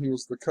 though, when he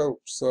was the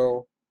coach.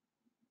 So,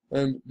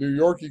 and New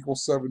York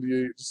equals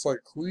 78, just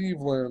like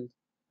Cleveland,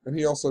 and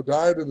he also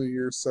died in the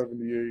year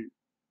 78.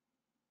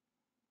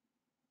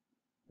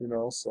 You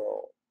know,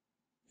 so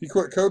he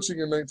quit coaching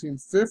in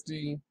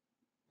 1950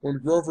 when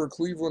Grover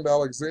Cleveland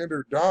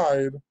Alexander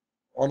died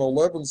on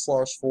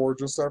 11/4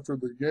 just after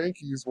the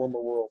Yankees won the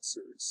World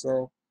Series.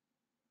 So,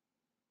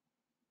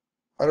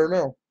 I don't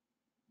know.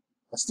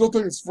 I still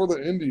think it's for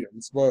the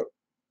Indians, but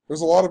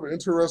there's a lot of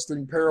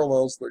interesting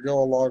parallels that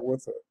go along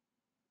with it.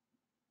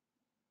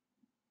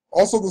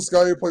 Also, this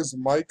guy who plays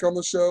Mike on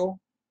the show,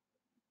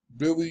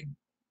 Billy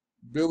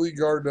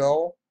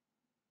Gardell.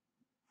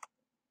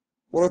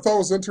 What I thought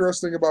was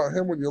interesting about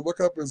him, when you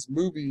look up his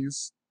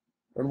movies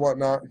and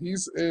whatnot,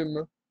 he's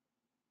in,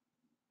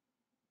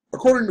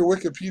 according to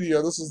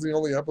Wikipedia, this is the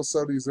only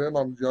episode he's in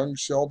on Young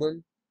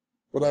Sheldon,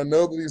 but I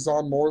know that he's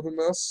on more than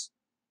this.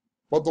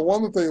 But the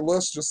one that they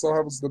list just so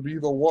happens to be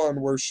the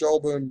one where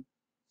Sheldon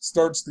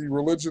starts the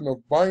religion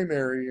of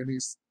binary, and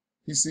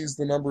he sees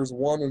the numbers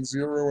 1 and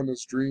 0 in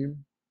his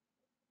dream.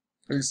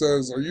 And he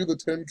says, "Are you the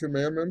 10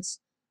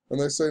 Commandments?"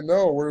 And they say,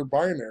 "No, we're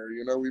binary.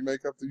 You know, we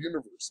make up the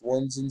universe,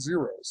 1s and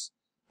 0s.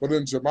 But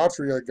in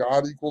Gematria,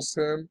 God equals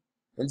 10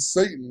 and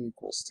Satan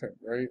equals 10,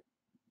 right?"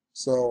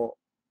 So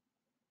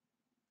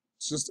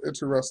it's just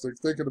interesting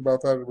thinking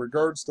about that in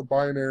regards to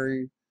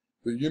binary,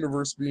 the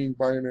universe being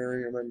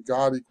binary, and then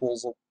God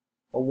equals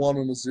a 1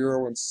 and a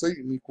 0, and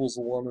Satan equals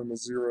a 1 and a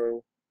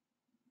 0.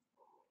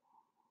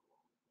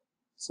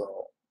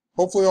 So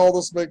hopefully all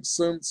this makes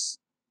sense.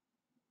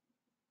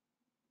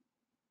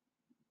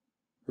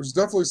 There's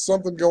definitely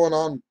something going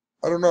on.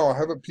 I don't know. I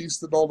haven't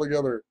pieced it all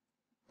together.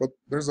 But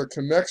there's a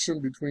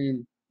connection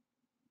between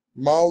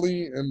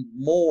Molly and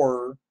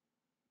Moore.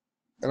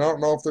 And I don't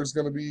know if there's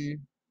going to be...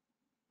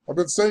 I've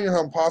been saying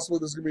how possibly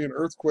there's going to be an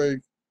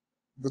earthquake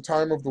the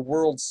time of the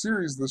World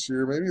Series this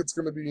year. Maybe it's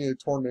going to be a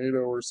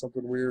tornado or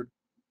something weird.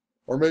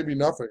 Or maybe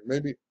nothing.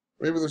 Maybe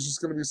there's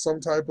just going to be some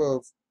type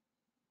of,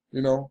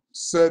 you know,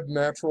 said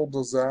natural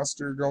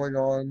disaster going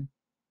on.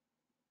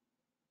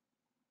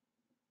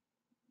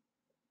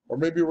 Or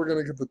maybe we're going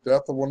to get the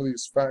death of one of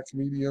these fat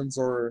comedians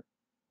or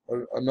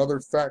another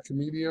fat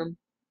comedian.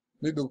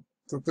 Need to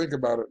think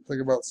about it.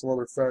 Think about some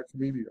other fat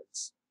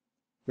comedians.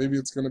 Maybe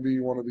it's going to be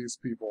one of these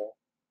people.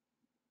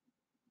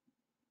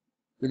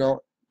 You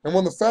know, and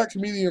when the fat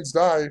comedians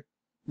die,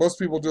 most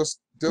people just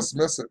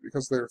dismiss it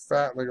because they're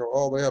fat, and they go,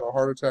 "Oh, they had a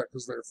heart attack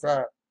because they're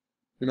fat."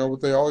 You know,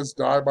 but they always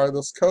die by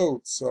this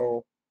code,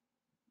 so...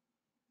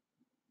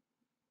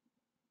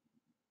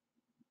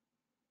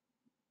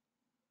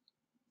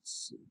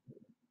 Let's see.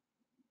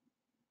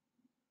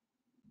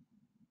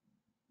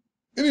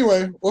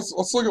 Anyway, let's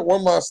look at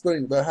one last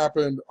thing that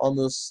happened on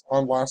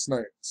last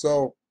night.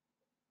 So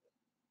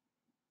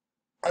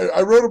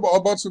I wrote a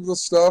bunch of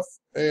this stuff,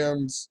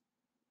 and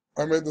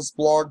I made this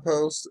blog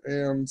post,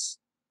 and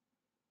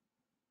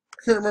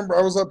I can't remember.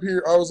 I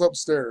was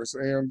upstairs,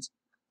 and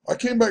I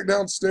came back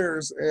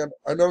downstairs, and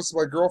I noticed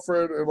my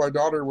girlfriend and my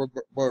daughter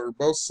were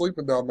both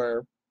sleeping down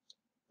there,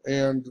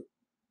 and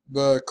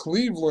the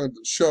Cleveland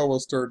show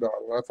was turned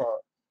on. And I thought,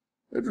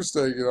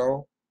 interesting,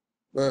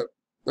 that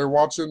they're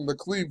watching the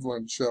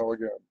Cleveland show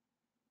again.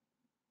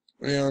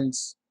 And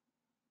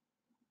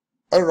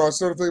I don't know, I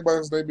started thinking about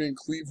his name being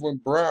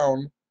Cleveland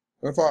Brown.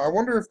 And I thought, I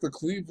wonder if the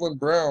Cleveland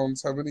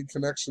Browns have any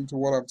connection to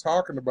what I'm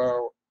talking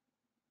about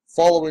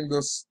following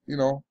this,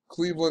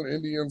 Cleveland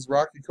Indians,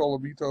 Rocky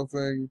Colavito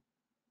thing.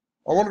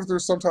 I wonder if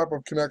there's some type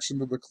of connection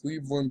to the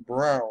Cleveland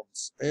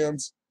Browns. And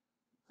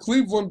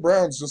Cleveland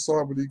Browns just so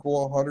happen to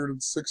equal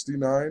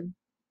 169,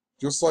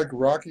 just like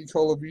Rocky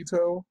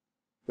Colavito.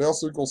 They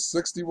also equal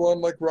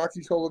 61 like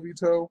Rocky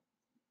Colavito.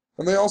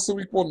 And they also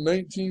equal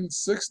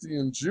 1960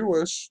 in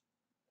Jewish,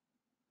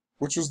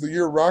 which was the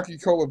year Rocky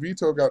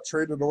Colavito got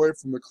traded away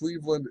from the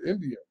Cleveland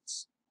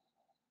Indians.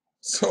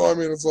 So, I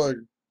mean, it's like,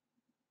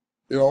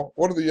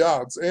 what are the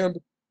odds? And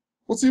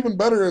what's even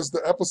better is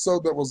the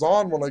episode that was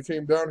on when I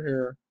came down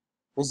here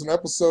was an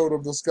episode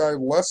of this guy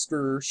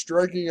Lester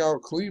striking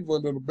out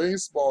Cleveland in a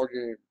baseball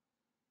game.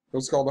 It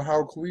was called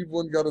How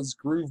Cleveland Got His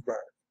Groove Back.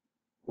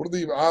 What are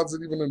the odds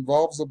it even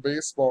involves a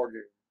baseball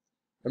game?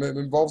 And it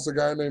involves a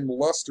guy named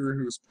Lester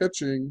who's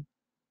pitching,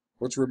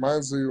 which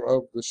reminds you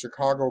of the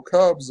Chicago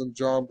Cubs and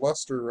John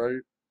Lester,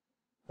 right?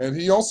 And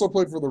he also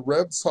played for the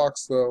Red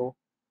Sox, though,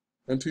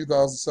 in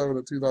 2007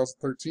 and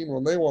 2013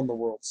 when they won the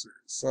World Series.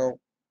 So,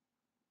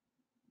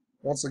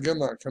 once again,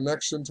 that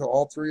connection to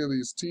all three of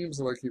these teams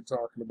that I keep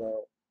talking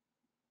about.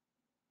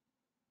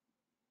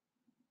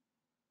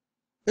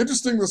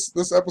 Interesting,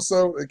 this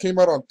episode, it came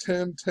out on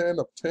 10/10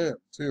 of 10,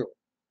 too.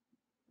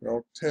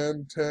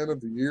 10/10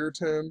 of the year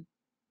 10.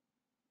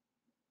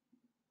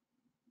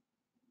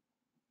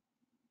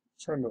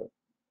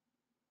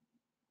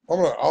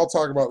 I'll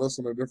talk about this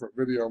in a different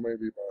video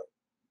maybe,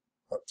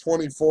 but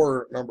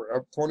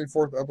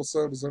 24th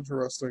episode is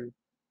interesting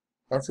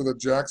after the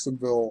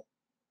Jacksonville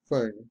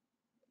thing.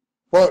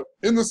 But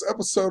in this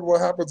episode,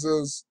 what happens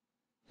is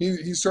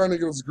he's trying to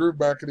get his groove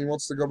back and he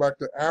wants to go back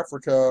to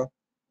Africa,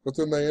 but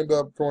then they end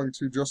up going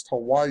to just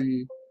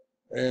Hawaii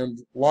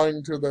and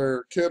lying to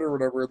their kid or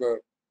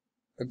whatever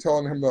and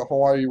telling him that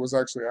Hawaii was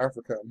actually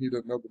Africa and he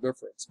didn't know the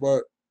difference.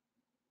 But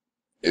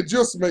it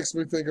just makes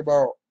me think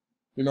about,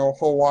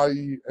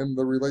 Hawaii and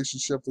the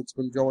relationship that's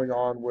been going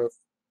on with,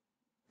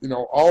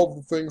 all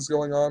the things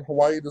going on.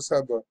 Hawaii just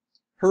had the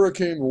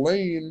Hurricane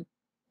Lane,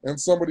 and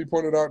somebody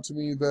pointed out to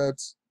me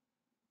that,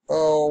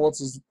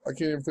 I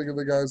can't even think of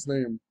the guy's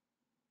name.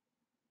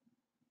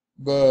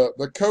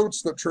 The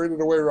coach that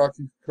traded away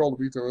Rocky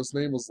Colavito, his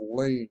name was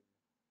Lane,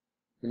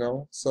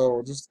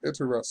 so just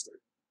interesting.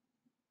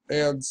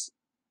 And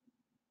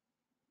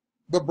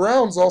the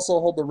Browns also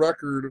hold the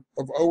record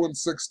of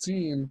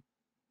 0-16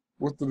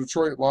 with the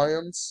Detroit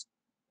Lions.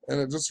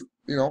 And it just,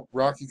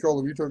 Rocky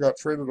Colavito got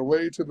traded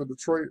away to the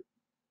Detroit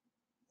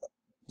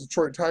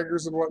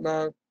Tigers and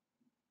whatnot.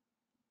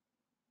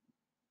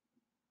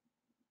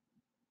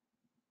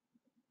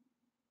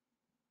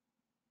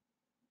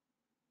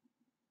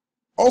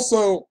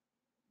 Also,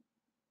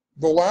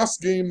 the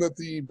last game that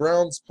the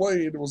Browns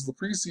played was the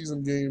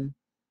preseason game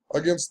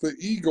against the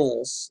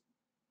Eagles,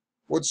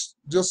 which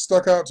just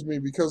stuck out to me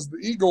because the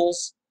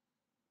Eagles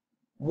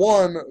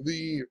won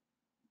the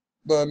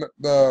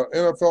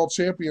NFL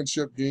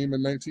championship game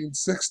in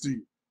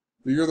 1960,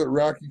 the year that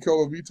Rocky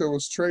Colavito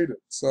was traded.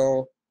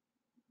 So,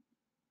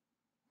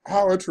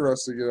 how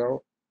interesting,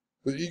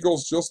 The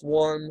Eagles just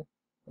won,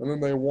 and then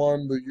they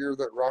won the year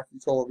that Rocky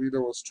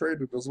Colavito was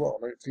traded as well,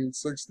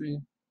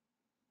 1960.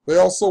 They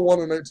also won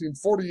in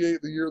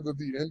 1948, the year that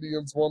the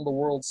Indians won the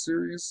World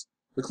Series.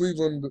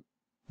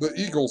 The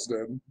Eagles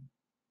did.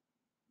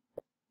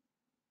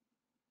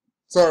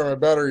 Sorry, my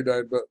battery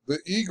died, but the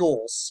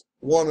Eagles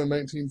won in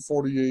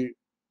 1948,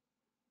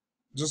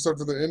 just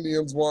after the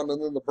Indians won,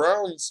 and then the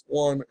Browns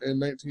won in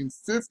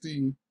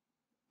 1950,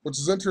 which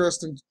is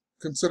interesting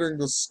considering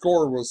the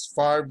score was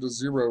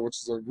 5-0, which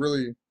is a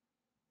really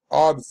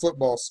odd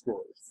football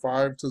score.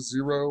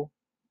 5-0.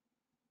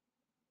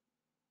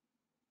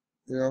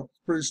 It's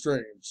pretty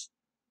strange.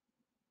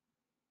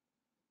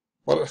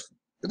 But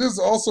it is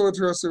also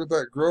interesting with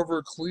that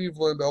Grover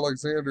Cleveland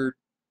Alexander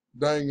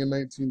dying in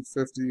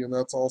 1950, and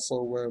that's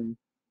also when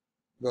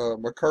the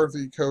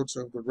McCarthy coach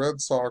of the Red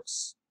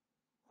Sox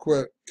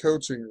quit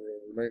coaching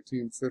in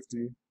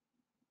 1950.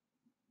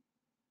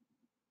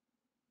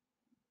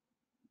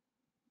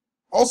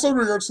 Also, in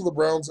regards to the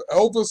Browns,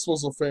 Elvis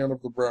was a fan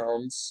of the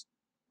Browns.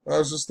 I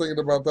was just thinking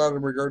about that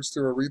in regards to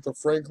Aretha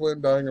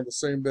Franklin dying on the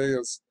same day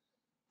as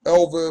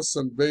Elvis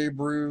and Babe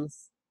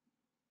Ruth.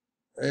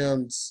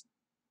 And,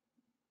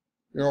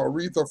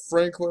 Aretha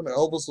Franklin,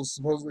 Elvis was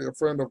supposedly a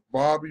friend of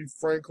Bobby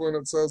Franklin,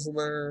 it says in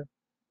there.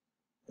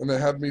 And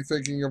it had me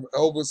thinking of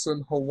Elvis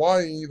in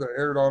Hawaii that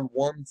aired on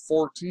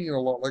 114, a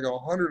lot like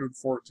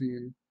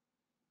 114.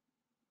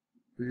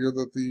 The year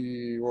that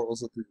the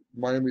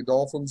Miami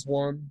Dolphins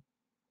won.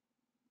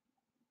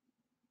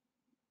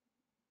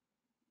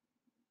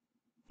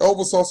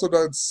 Elvis also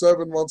died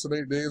 7 months and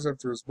 8 days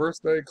after his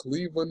birthday.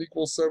 Cleveland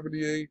equals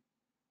 78.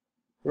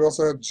 We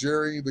also had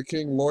Jerry the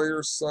King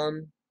Lawyer's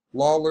son,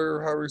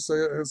 Lawler, however you say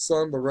it, his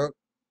son, the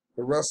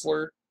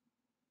wrestler.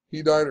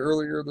 He died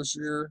earlier this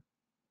year.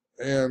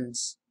 And,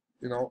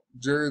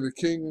 Jerry the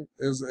King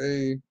is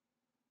a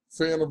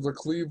fan of the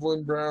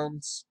Cleveland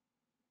Browns.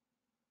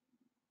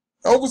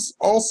 Elvis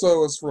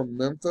also is from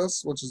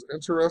Memphis, which is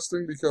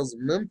interesting because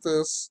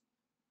Memphis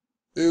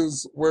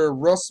is where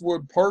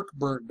Rustwood Park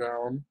burnt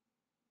down.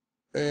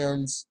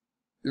 And,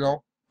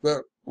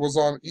 that was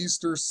on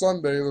Easter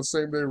Sunday, the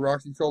same day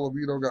Rocky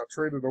Colavito got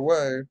traded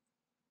away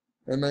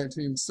in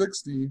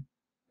 1960.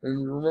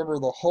 And remember,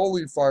 the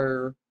Holy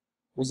Fire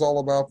was all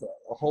about that.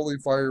 A holy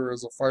fire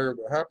is a fire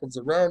that happens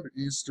around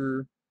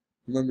Easter.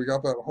 And then we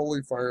got that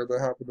holy fire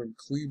that happened in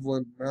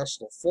Cleveland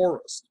National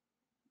Forest.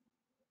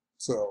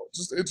 So,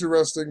 just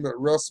interesting that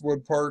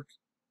Rustwood Park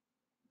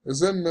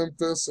is in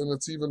Memphis, and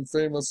it's even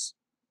famous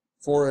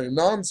for a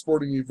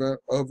non-sporting event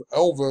of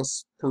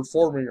Elvis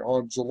performing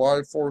on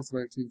July 4th,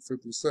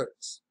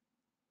 1956.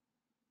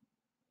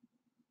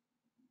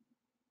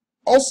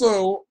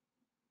 Also,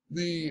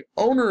 the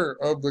owner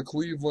of the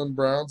Cleveland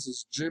Browns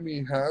is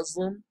Jimmy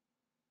Haslam,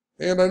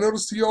 and I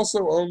noticed he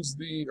also owns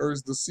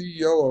is the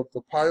CEO of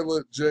the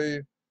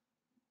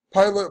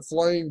Pilot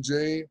Flying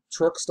J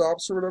truck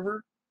stops or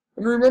whatever.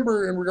 And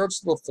remember, in regards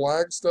to the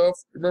flag stuff,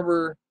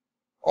 remember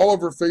all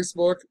over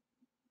Facebook,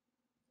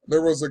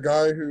 there was a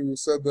guy who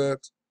said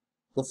that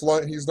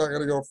he's not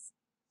going to go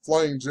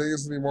flying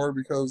J's anymore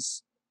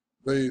because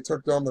they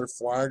took down their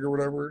flag or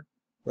whatever.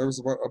 There was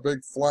a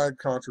big flag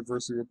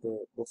controversy with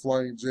the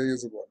flying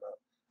J's and whatnot.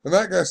 And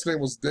that guy's name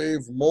was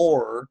Dave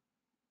Moore,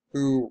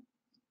 who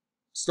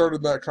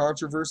started that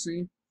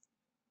controversy.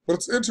 But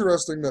it's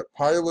interesting that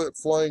Pilot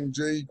Flying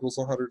J equals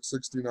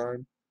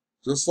 169,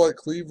 just like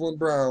Cleveland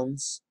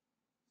Browns.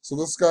 So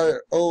this guy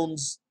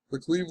owns the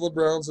Cleveland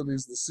Browns, and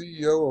he's the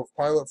CEO of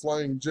Pilot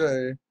Flying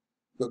J,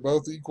 that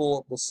both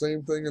equal the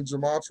same thing in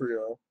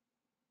gematria.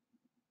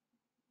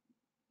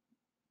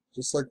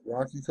 Just like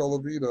Rocky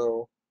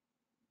Colavito.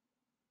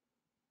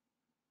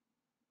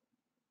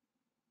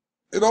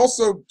 It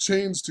also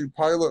changed to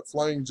Pilot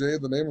Flying J,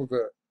 the name of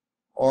it,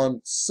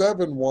 on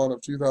 7/1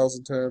 of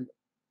 2010,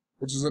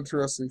 which is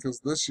interesting because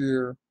this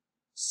year,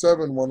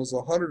 7/1 is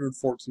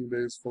 114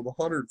 days for the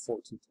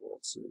 114th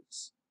World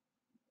Series.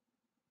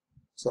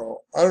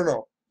 So, I don't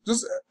know.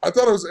 I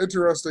thought it was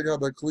interesting how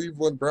the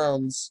Cleveland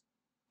Browns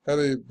had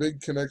a big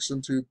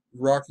connection to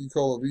Rocky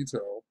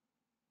Colavito.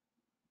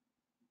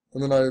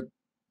 And then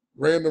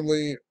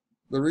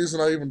the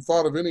reason I even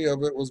thought of any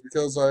of it was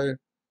because I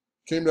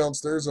came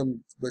downstairs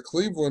and the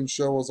Cleveland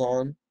show was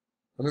on,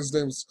 and his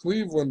name's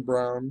Cleveland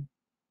Brown.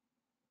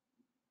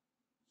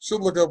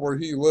 Should look up where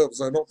he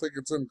lives. I don't think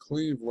it's in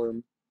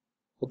Cleveland,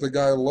 but the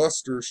guy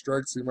Lester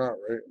strikes him out,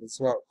 right? And it's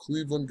about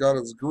Cleveland got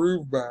his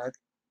groove back,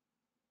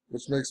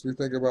 which makes me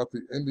think about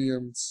the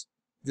Indians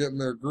getting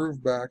their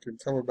groove back and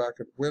coming back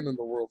and winning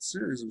the World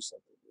Series or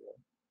something.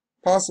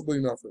 Possibly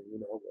nothing,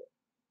 but.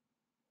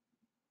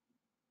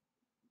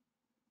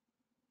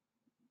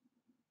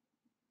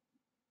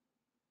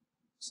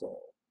 So,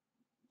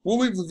 we'll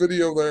leave the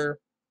video there.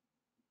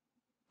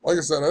 Like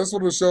I said, I just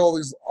wanted to show all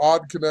these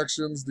odd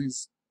connections,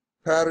 these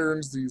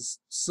patterns, these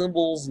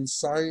symbols and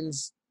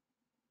signs.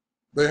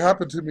 They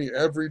happen to me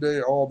every day,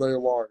 all day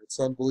long. It's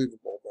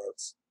unbelievable,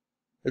 but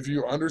if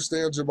you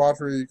understand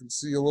gematria, you can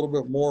see a little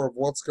bit more of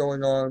what's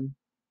going on.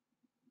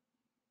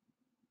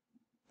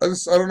 I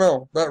don't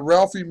know. That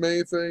Ralphie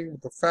May thing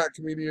with the fat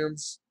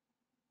comedians,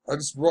 I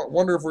just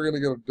wonder if we're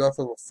going to get a death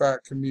of a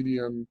fat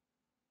comedian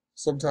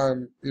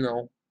sometime,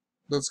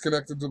 that's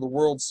connected to the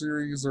World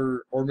Series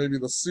or maybe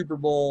the Super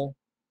Bowl.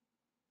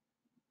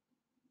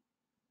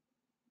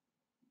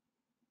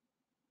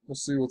 We'll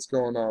see what's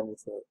going on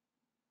with it.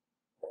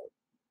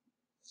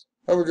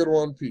 Have a good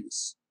one.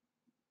 Peace.